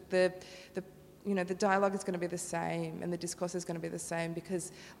conversation? The dialogue is going to be the same, and the discourse is going to be the same,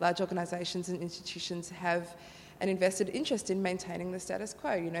 because large organisations and institutions have an invested interest in maintaining the status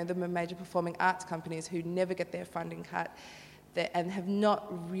quo. The major performing arts companies who never get their funding cut and have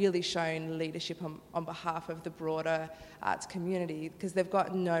not really shown leadership on behalf of the broader arts community, because they've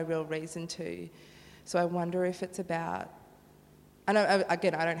got no real reason to. So I wonder if it's about, I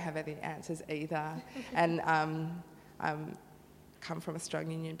don't have any answers either, and come from a strong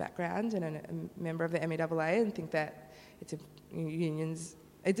union background and a member of the MEAA, and think that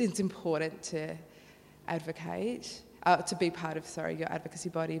it's important to advocate, to be part of, your advocacy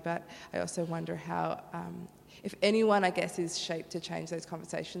body. But I also wonder how, if anyone, I guess, is shaped to change those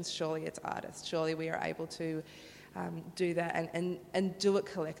conversations, surely it's artists. Surely we are able to do that and do it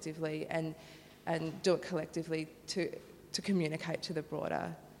collectively, and do it collectively to communicate to the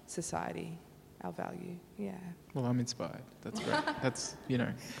broader society. value. Yeah. Well, I'm inspired. That's great. That's,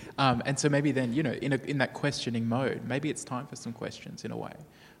 and so maybe then, in that questioning mode, maybe it's time for some questions in a way.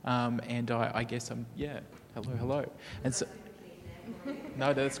 And I guess hello. And so,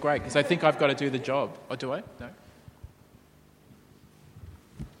 no, that's great, because I think I've got to do the job. Oh, do I? No?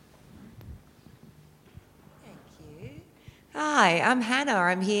 Hi, I'm Hannah.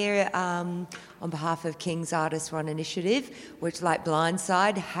 I'm here on behalf of King's Artist Run Initiative, which, like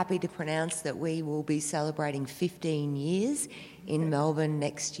Blindside, happy to pronounce that we will be celebrating 15 years in Melbourne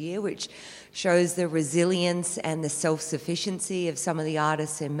next year, which shows the resilience and the self-sufficiency of some of the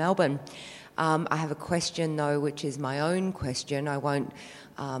artists in Melbourne. I have a question, though, which is my own question. I won't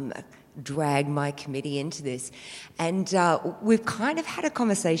drag my committee into this. And we've kind of had a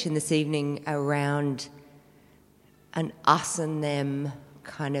conversation this evening around an us and them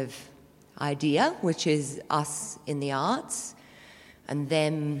kind of idea, which is us in the arts and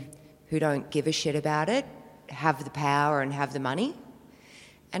them who don't give a shit about it, have the power and have the money.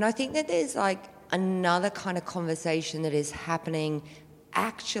 And I think that there's like another kind of conversation that is happening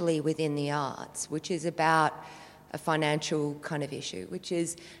actually within the arts, which is about a financial kind of issue, which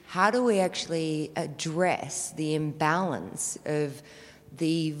is how do we actually address the imbalance of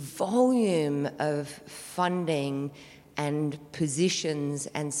the volume of funding and positions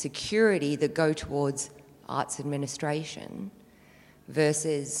and security that go towards arts administration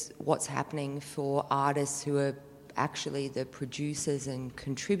versus what's happening for artists who are actually the producers and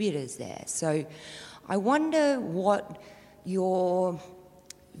contributors there. So I wonder what your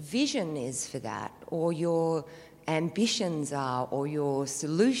vision is for that, or your ambitions are, or your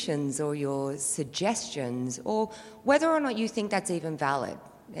solutions, or your suggestions, or whether or not you think that's even valid.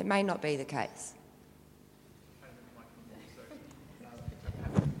 It may not be the case.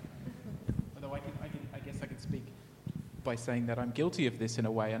 Although I guess I can speak by saying that I'm guilty of this in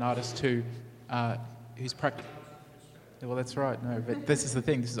a way, an artist who's well, that's right, no, but this is the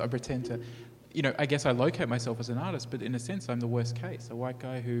thing, I pretend to, I guess I locate myself as an artist, but in a sense I'm the worst case, a white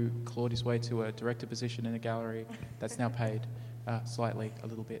guy who clawed his way to a director position in a gallery that's now paid slightly, a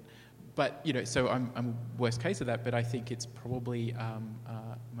little bit. But, so I'm worst case of that, but I think it's probably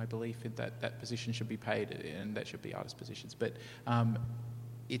my belief in that position should be paid and that should be artist positions. But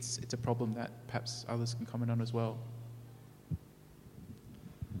it's a problem that perhaps others can comment on as well.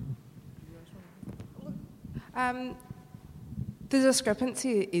 The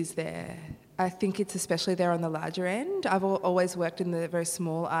discrepancy is there. I think it's especially there on the larger end. I've always worked in the very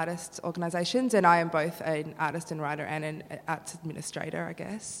small artists' organisations, and I am both an artist and writer and an arts administrator, I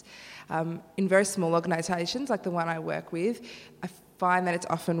guess. In very small organisations, like the one I work with, I find that it's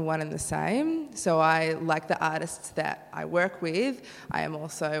often one and the same. So like the artists that I work with, I am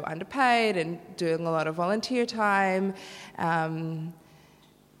also underpaid and doing a lot of volunteer time, and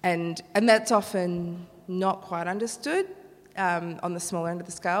that's often not quite understood on the smaller end of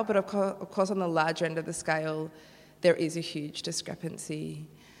the scale, but of course on the larger end of the scale there is a huge discrepancy.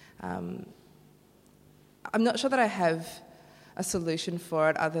 I'm not sure that I have a solution for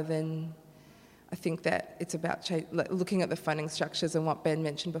it other than I think that it's about looking at the funding structures and what Ben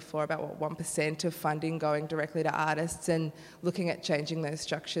mentioned before about what 1% of funding going directly to artists, and looking at changing those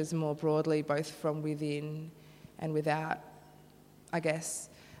structures more broadly, both from within and without, I guess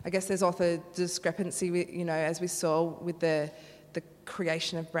there's also discrepancy, as we saw with the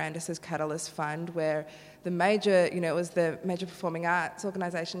creation of Brandis's Catalyst Fund, where the major, it was the major performing arts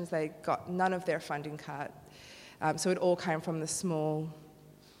organisations, they got none of their funding cut. So it all came from the small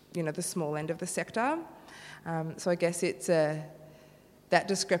end of the sector. So I guess it's that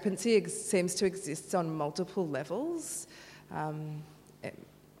discrepancy seems to exist on multiple levels. I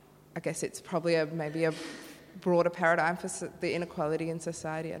guess it's probably maybe a broader paradigm for the inequality in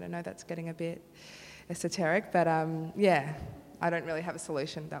society. I don't know, that's getting a bit esoteric, but I don't really have a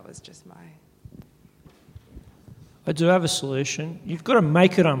solution. That was just my... I do have a solution. You've got to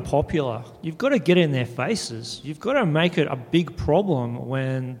make it unpopular. You've got to get in their faces. You've got to make it a big problem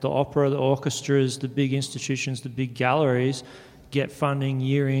when the opera, the orchestras, the big institutions, the big galleries get funding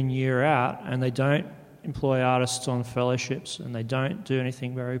year in, year out, and they don't employ artists on fellowships, and they don't do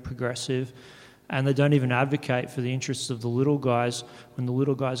anything very progressive, and they don't even advocate for the interests of the little guys when the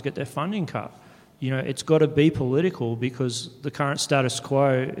little guys get their funding cut. It's got to be political because the current status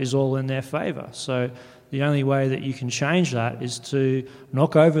quo is all in their favour. So the only way that you can change that is to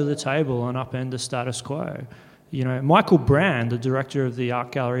knock over the table and upend the status quo. Michael Brand, the director of the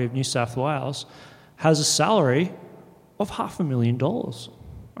Art Gallery of New South Wales, has a salary of $500,000,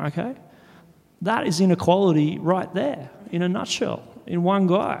 okay? That is inequality right there, in a nutshell, in one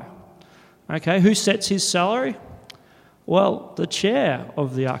guy. Okay, who sets his salary? Well, the chair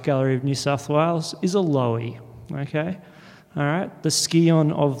of the Art Gallery of New South Wales is a Lowy, okay? All right, the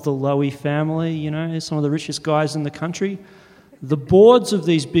scion of the Lowy family, you know, some of the richest guys in the country. The boards of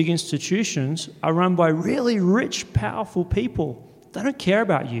these big institutions are run by really rich, powerful people. They don't care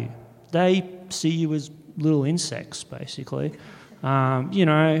about you. They see you as little insects, basically. You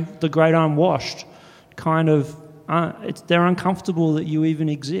know, the great unwashed, kind of, they're uncomfortable that you even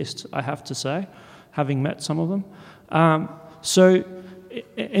exist, I have to say, having met some of them. So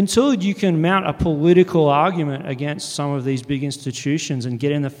until you can mount a political argument against some of these big institutions and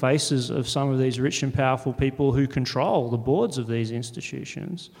get in the faces of some of these rich and powerful people who control the boards of these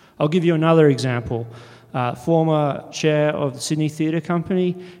institutions. I'll give you another example. Former chair of the Sydney Theatre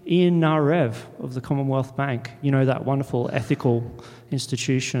Company, Ian Narev of the Commonwealth Bank. You know, that wonderful ethical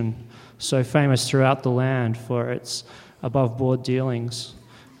institution, so famous throughout the land for its above-board dealings.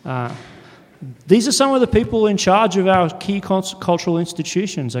 These are some of the people in charge of our key cultural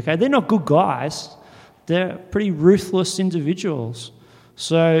institutions, okay? They're not good guys. They're pretty ruthless individuals.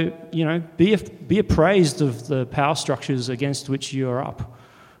 So, you know, be appraised of the power structures against which you're up.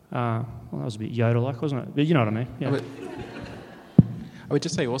 Well, that was a bit Yoda-like, wasn't it? But you know what I mean. Yeah. I would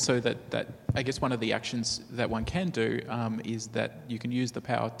just say also that I guess one of the actions that one can do is that you can use the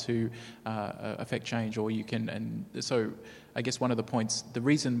power to affect change, or you can, and so I guess one of the points, the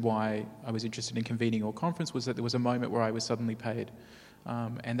reason why I was interested in convening All Conference was that there was a moment where I was suddenly paid,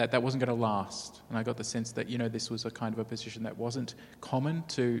 and that wasn't going to last. And I got the sense that, you know, this was a kind of a position that wasn't common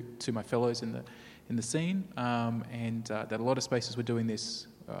to my fellows in the scene, and that a lot of spaces were doing this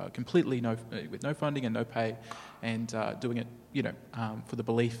completely with no funding and no pay, and doing it, you know, for the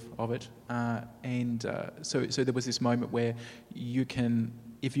belief of it. So there was this moment where you can,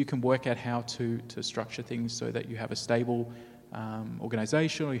 if you can work out how to structure things so that you have a stable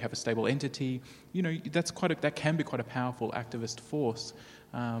organisation, or you have a stable entity, you know, that can be quite a powerful activist force.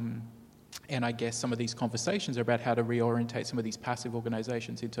 And I guess some of these conversations are about how to reorientate some of these passive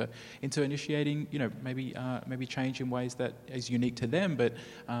organisations into initiating, you know, maybe change in ways that is unique to them, but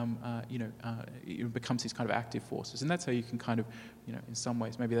it becomes these kind of active forces, and that's how you can kind of, you know, in some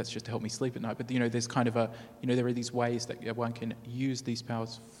ways, maybe that's just to help me sleep at night. But, you know, there's kind of there are these ways that one can use these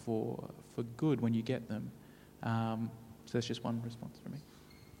powers for good when you get them. So that's just one response from me.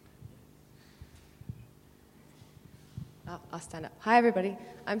 I'll stand up. Hi, everybody.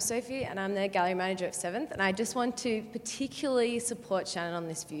 I'm Sophie, and I'm the gallery manager at 7th, and I just want to particularly support Shannon on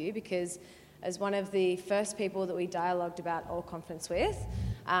this view, because as one of the first people that we dialogued about All Conference with,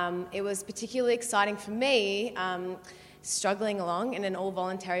 it was particularly exciting for me, struggling along in an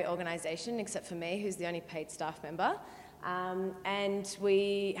all-voluntary organisation, except for me, who's the only paid staff member. And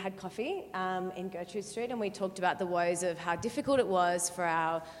we had coffee in Gertrude Street, and we talked about the woes of how difficult it was for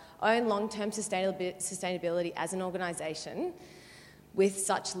our own long-term sustainability as an organisation with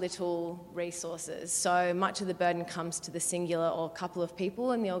such little resources. So much of the burden comes to the singular or couple of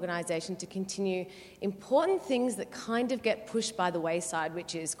people in the organisation to continue important things that kind of get pushed by the wayside,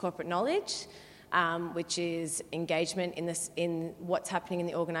 which is corporate knowledge, which is engagement in what's happening in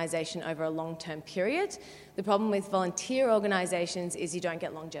the organisation over a long-term period. The problem with volunteer organisations is you don't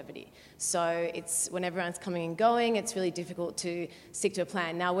get longevity. So it's when everyone's coming and going, it's really difficult to stick to a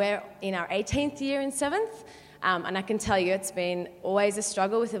plan. Now we're in our 18th year in 7th, and I can tell you it's been always a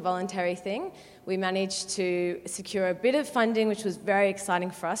struggle with a voluntary thing. We managed to secure a bit of funding, which was very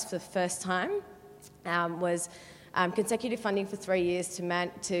exciting for us for the first time, was consecutive funding for 3 years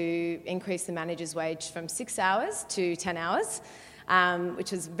to increase the manager's wage from 6 hours to 10 hours,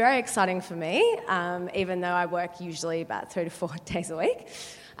 which was very exciting for me, even though I work usually about 3 to 4 days a week.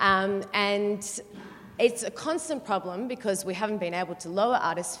 And it's a constant problem because we haven't been able to lower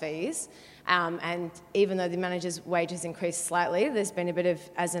artist fees, and even though the manager's wages increased slightly, there's been a bit of,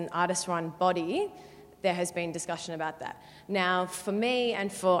 as an artist-run body, there has been discussion about that. Now, for me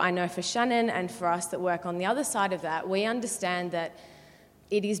and I know for Shannon and for us that work on the other side of that, we understand that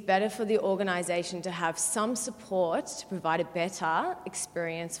it is better for the organisation to have some support to provide a better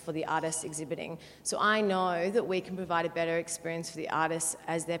experience for the artists exhibiting. So I know that we can provide a better experience for the artists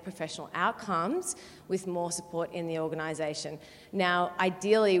as their professional outcomes with more support in the organisation. Now,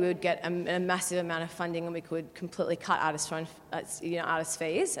 ideally, we would get a massive amount of funding and we could completely cut artist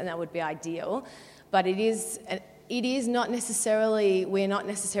fees, and that would be ideal. But it is not necessarily, we're not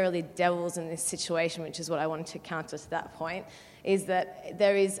necessarily devils in this situation, which is what I wanted to counter to that point, is that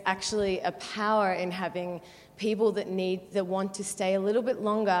there is actually a power in having people that want to stay a little bit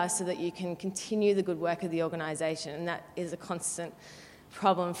longer so that you can continue the good work of the organisation, and that is a constant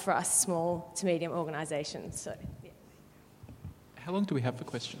problem for us small to medium organisations. So, yeah. How long do we have for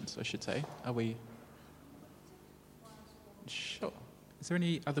questions, I should say? Are we... Sure. Is there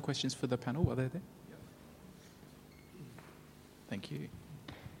any other questions for the panel while they're there? Thank you.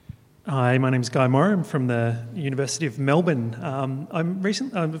 Hi, my name is Guy Morrow. I'm from the University of Melbourne.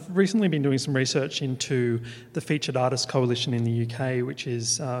 I've recently been doing some research into the Featured Artists Coalition in the UK, which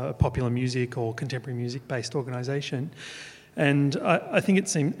is a popular music or contemporary music-based organisation. And I think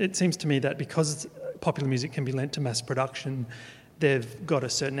it seems to me that because popular music can be lent to mass production, they've got a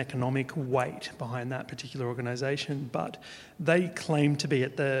certain economic weight behind that particular organisation, but they claim to be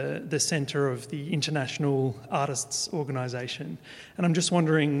at the centre of the International Artists Organisation. And I'm just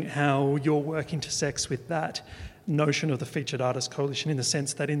wondering how your work intersects with that notion of the Featured Artists Coalition, in the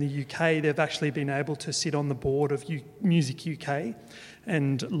sense that in the UK they've actually been able to sit on the board of Music UK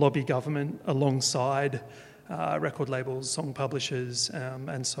and lobby government alongside record labels, song publishers,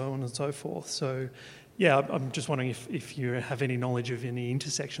 and so on and so forth. So yeah, I'm just wondering if you have any knowledge of any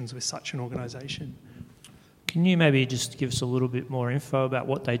intersections with such an organisation. Can you maybe just give us a little bit more info about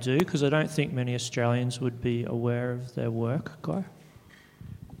what they do? Because I don't think many Australians would be aware of their work, Guy.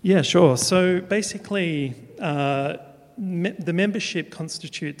 Yeah, sure. So basically, the membership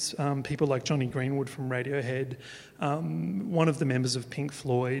constitutes people like Johnny Greenwood from Radiohead, one of the members of Pink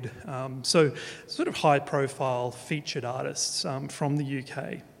Floyd, so sort of high-profile featured artists from the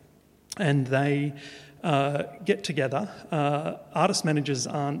UK. And they get together. Artist managers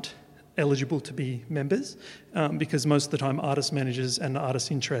aren't eligible to be members because most of the time artist managers and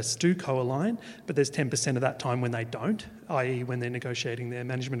artist interests do co-align, but there's 10% of that time when they don't, i.e. when they're negotiating their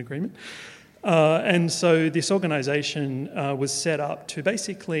management agreement. And so this organisation was set up to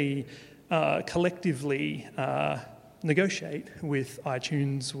basically collectively negotiate with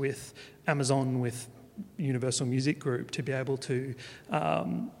iTunes, with Amazon, with Universal Music Group to be able to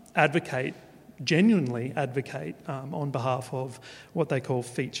genuinely advocate on behalf of what they call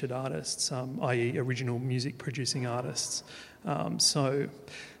featured artists, i.e. original music producing artists.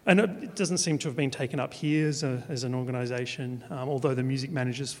 And it doesn't seem to have been taken up here as an organisation, although the Music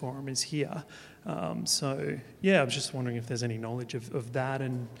Managers Forum is here. So yeah, I was just wondering if there's any knowledge of that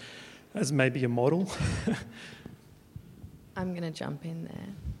and as maybe a model. I'm going to jump in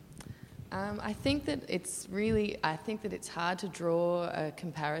there. I think that it's hard to draw a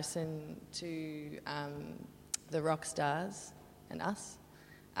comparison to the rock stars and us.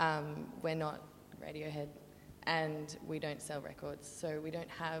 We're not Radiohead, and we don't sell records, so we don't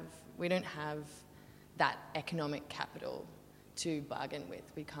have that economic capital to bargain with.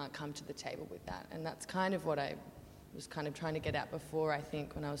 We can't come to the table with that, and that's kind of what I was kind of trying to get at before, I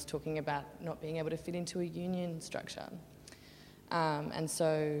think, when I was talking about not being able to fit into a union structure. And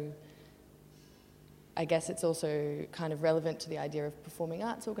so I guess it's also kind of relevant to the idea of performing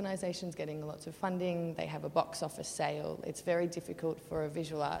arts organisations getting lots of funding. They have a box office sale. It's very difficult for a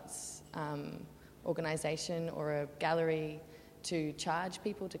visual arts organisation or a gallery to charge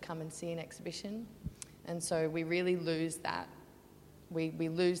people to come and see an exhibition. And so we really lose that. We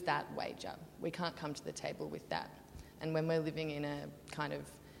lose that wager. We can't come to the table with that. And when we're living in a kind of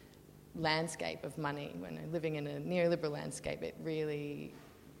landscape of money, when we're living in a neoliberal landscape, it really,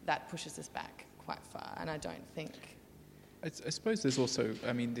 that pushes us back quite far, and I don't think... I suppose there's also,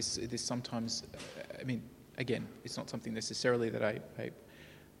 I mean, this sometimes, I mean, again, it's not something necessarily that I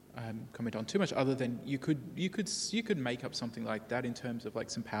comment on too much, other than you could make up something like that in terms of like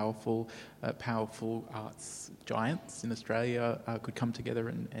some powerful arts giants in Australia could come together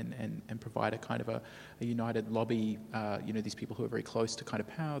and provide a kind of a united lobby. These people who are very close to kind of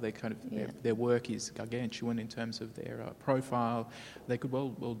power, they kind of their work is gargantuan in terms of their profile. They could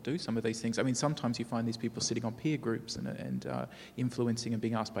well do some of these things. I mean, sometimes you find these people sitting on peer groups and influencing and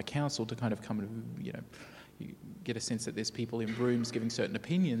being asked by council to kind of come and you get a sense that there's people in rooms giving certain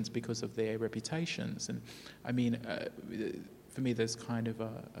opinions because of their reputations. And I mean, for me, there's kind of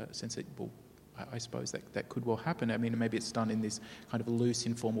a sense that, well, I suppose that could well happen. I mean, maybe it's done in this kind of loose,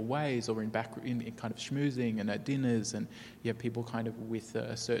 informal ways, or in kind of schmoozing and at dinners, and you have people kind of with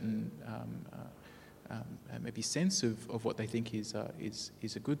a certain maybe sense of what they think is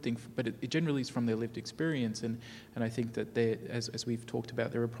a good thing, but it generally is from their lived experience, and I think that there, as we've talked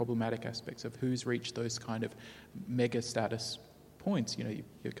about, there are problematic aspects of who's reached those kind of mega status points. You know,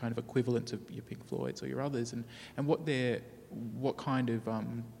 you're kind of equivalent to your Pink Floyds or your others, and what kind of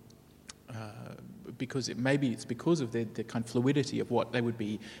because it's because of the kind of fluidity of what they would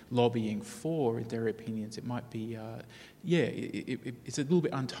be lobbying for in their opinions. It might be, it's a little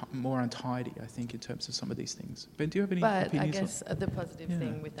bit more untidy, I think, in terms of some of these things. Ben, do you have any opinions? But I guess the positive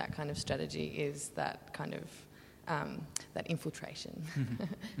thing with that kind of strategy is that kind of that infiltration,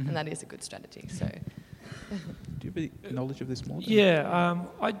 and that is a good strategy. So Do you have any knowledge of this more? Yeah,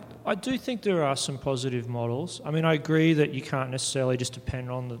 I do think there are some positive models. I mean, I agree that you can't necessarily just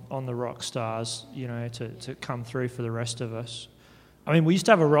depend on the rock stars, to come through for the rest of us. I mean, we used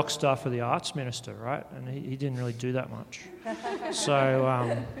to have a rock star for the arts minister, right? And he didn't really do that much.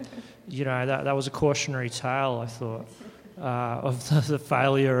 So, that was a cautionary tale, I thought, of the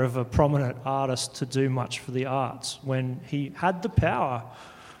failure of a prominent artist to do much for the arts when he had the power.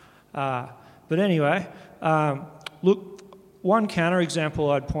 But anyway, look, one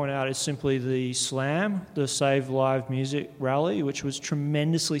counterexample I'd point out is simply the SLAM, the Save Live Music Rally, which was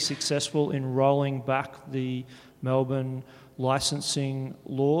tremendously successful in rolling back the Melbourne licensing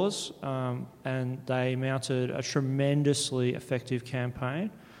laws, and they mounted a tremendously effective campaign.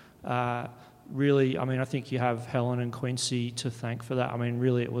 Really, I mean, I think you have Helen and Quincy to thank for that. I mean,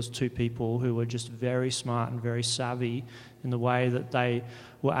 really, it was two people who were just very smart and very savvy in the way that they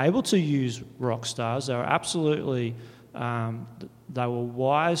were able to use rock stars. They were absolutely, they were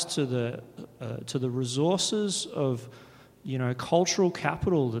wise to the resources of, cultural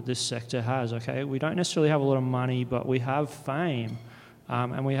capital that this sector has. Okay, we don't necessarily have a lot of money, but we have fame,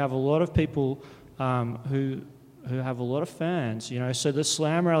 and we have a lot of people who have a lot of fans. So the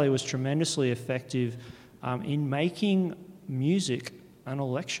SLAM rally was tremendously effective in making music an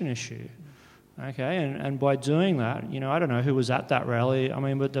election issue. Okay, and by doing that, I don't know who was at that rally. I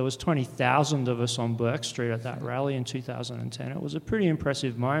mean, but there was 20,000 of us on Bourke Street at that rally in 2010. It was a pretty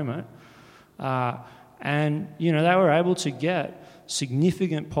impressive moment. And, they were able to get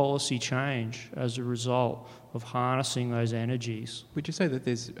significant policy change as a result of harnessing those energies. Would you say that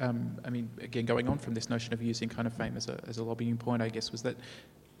there's, again, going on from this notion of using kind of fame as a lobbying point, I guess, was that,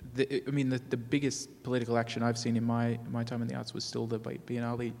 the biggest political action I've seen in my time in the arts was still the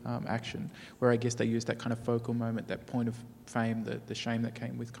Biennale action, where I guess they used that kind of focal moment, that point of fame, the shame that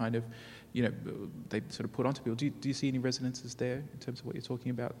came with kind of, they sort of put onto people. Do you see any resonances there in terms of what you're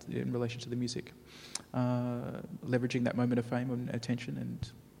talking about in relation to the music? Leveraging that moment of fame and attention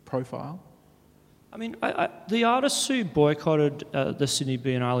and profile? I mean, the artists who boycotted the Sydney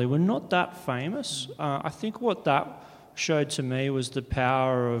Biennale were not that famous. I think what that showed to me was the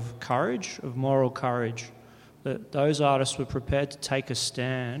power of courage, of moral courage, that those artists were prepared to take a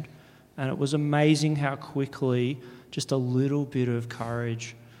stand, and it was amazing how quickly just a little bit of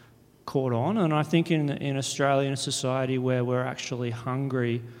courage caught on. And I think in Australian society, where we're actually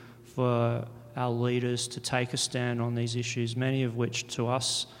hungry for our leaders to take a stand on these issues, many of which to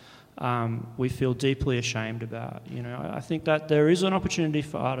us we feel deeply ashamed about. I think that there is an opportunity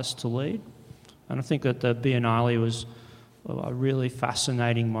for artists to lead, and I think that the Biennale was a really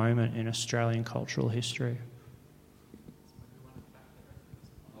fascinating moment in Australian cultural history.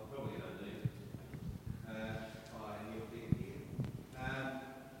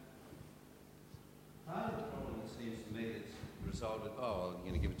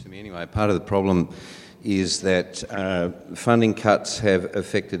 Anyway, part of the problem is that funding cuts have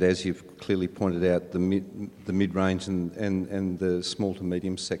affected, as you've clearly pointed out, the mid-range and the small to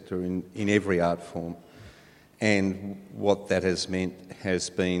medium sector in every art form. And what that has meant has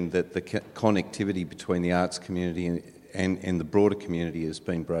been that the connectivity between the arts community and the broader community has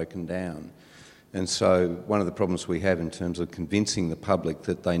been broken down. And so one of the problems we have in terms of convincing the public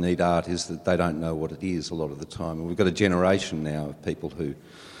that they need art is that they don't know what it is a lot of the time. And we've got a generation now of people who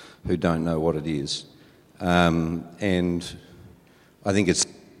don't know what it is. And I think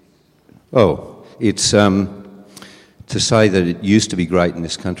to say that it used to be great in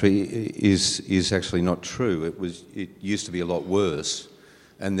this country is actually not true. It used to be a lot worse,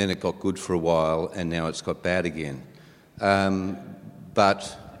 and then it got good for a while, and now it's got bad again. And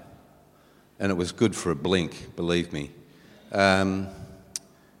it was good for a blink, believe me.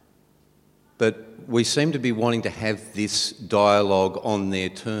 But we seem to be wanting to have this dialogue on their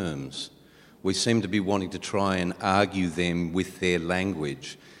terms. We seem to be wanting to try and argue them with their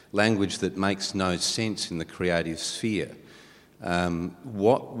language that makes no sense in the creative sphere.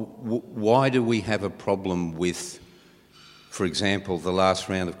 Why do we have a problem with, for example, the last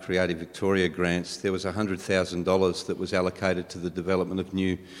round of Creative Victoria grants? There was $100,000 that was allocated to the development of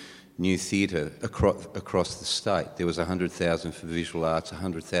new theatre across the state. There was $100,000 for visual arts,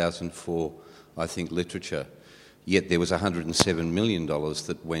 $100,000 for, I think, literature. Yet there was $107 million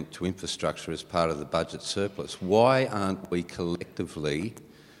that went to infrastructure as part of the budget surplus. Why aren't we collectively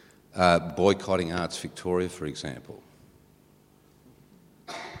boycotting Arts Victoria, for example?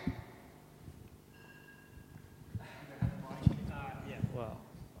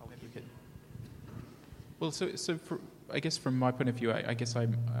 So I guess from my point of view, I guess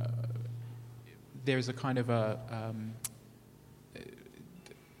there's a kind of I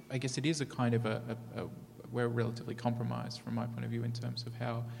guess it is a kind of a we're relatively compromised from my point of view in terms of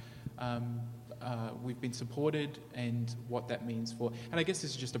how we've been supported and what that means for. And I guess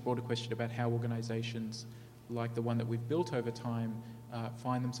this is just a broader question about how organisations like the one that we've built over time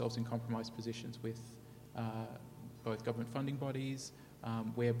find themselves in compromised positions with both government funding bodies,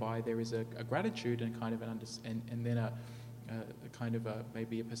 whereby there is a gratitude and kind of and then a kind of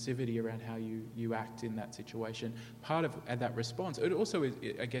maybe a passivity around how you act in that situation. Part of that response, it also is,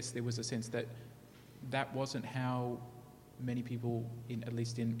 I guess there was a sense that wasn't how many people, at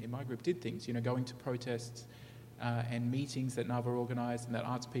least in my group, did things. You know, going to protests and meetings that NAVA organised and that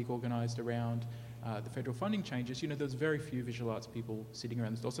Arts Peak organised around the federal funding changes. You know, there was very few visual arts people sitting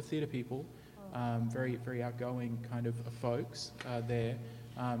around. There's also theatre people, very, very outgoing kind of folks there.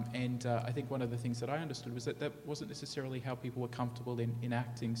 And I think one of the things that I understood was that wasn't necessarily how people were comfortable in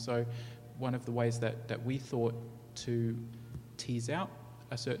acting. So one of the ways that we thought to tease out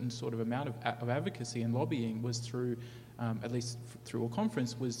a certain sort of amount of advocacy and lobbying was through, at least through a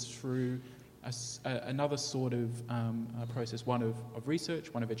conference, was through another sort of process, one of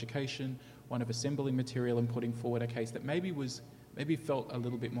research, one of education, one of assembling material and putting forward a case that maybe felt a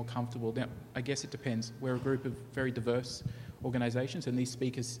little bit more comfortable. Now, I guess it depends. We're a group of very diverse organisations, and these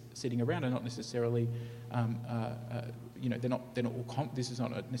speakers sitting around are not necessarily, they're not all. This is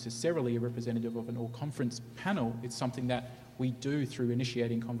not necessarily a representative of an all-conference panel. It's something that we do through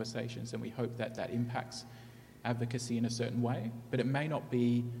initiating conversations, and we hope that impacts advocacy in a certain way. But it may not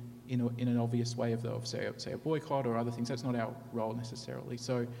be in an obvious way of say a boycott or other things. That's not our role necessarily.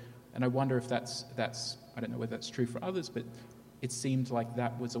 So, and I wonder if that's I don't know whether that's true for others, but it seemed like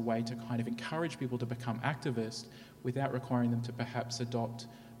that was a way to kind of encourage people to become activists without requiring them to perhaps adopt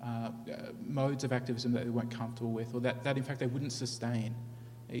modes of activism that they weren't comfortable with, or that in fact they wouldn't sustain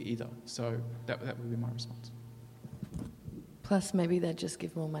either. So that would be my response. Plus, maybe they'd just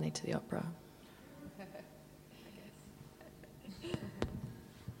give more money to the opera.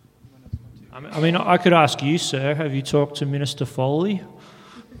 I mean, I could ask you, sir, have you talked to Minister Foley?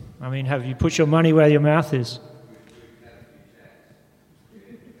 I mean, have you put your money where your mouth is?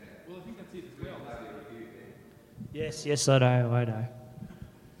 Well, I think that's it as well. Yes, I know.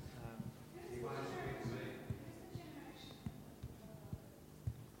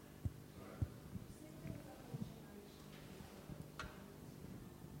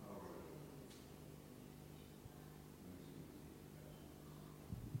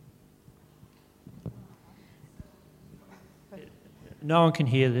 No one can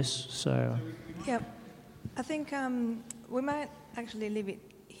hear this, so... Yeah, I think we might actually leave it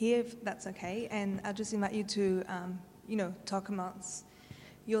here if that's okay, and I'll just invite you to, talk amongst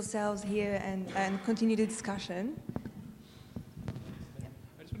yourselves here and continue the discussion.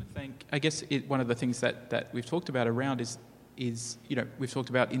 I just want to thank, I guess one of the things that we've talked about around is, we've talked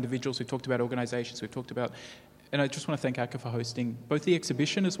about individuals, we've talked about organisations, we've talked about... And I just want to thank ACCA for hosting both the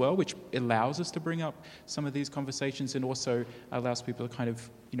exhibition as well, which allows us to bring up some of these conversations, and also allows people to kind of,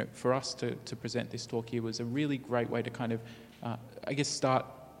 for us to present this talk here was a really great way to kind of, start,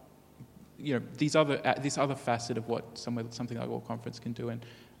 this other facet of what something like All Conference can do. And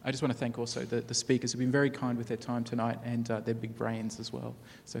I just want to thank also the speakers who've been very kind with their time tonight and their big brains as well.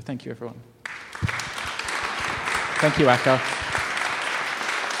 So thank you, everyone. Thank you, ACCA.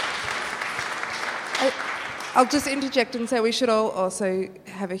 I'll just interject and say we should all also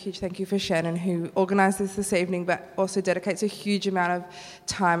have a huge thank you for Shannon, who organised this evening, but also dedicates a huge amount of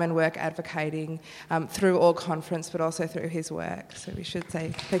time and work advocating through All Conference, but also through his work. So we should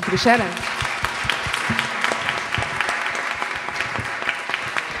say thank you to Shannon.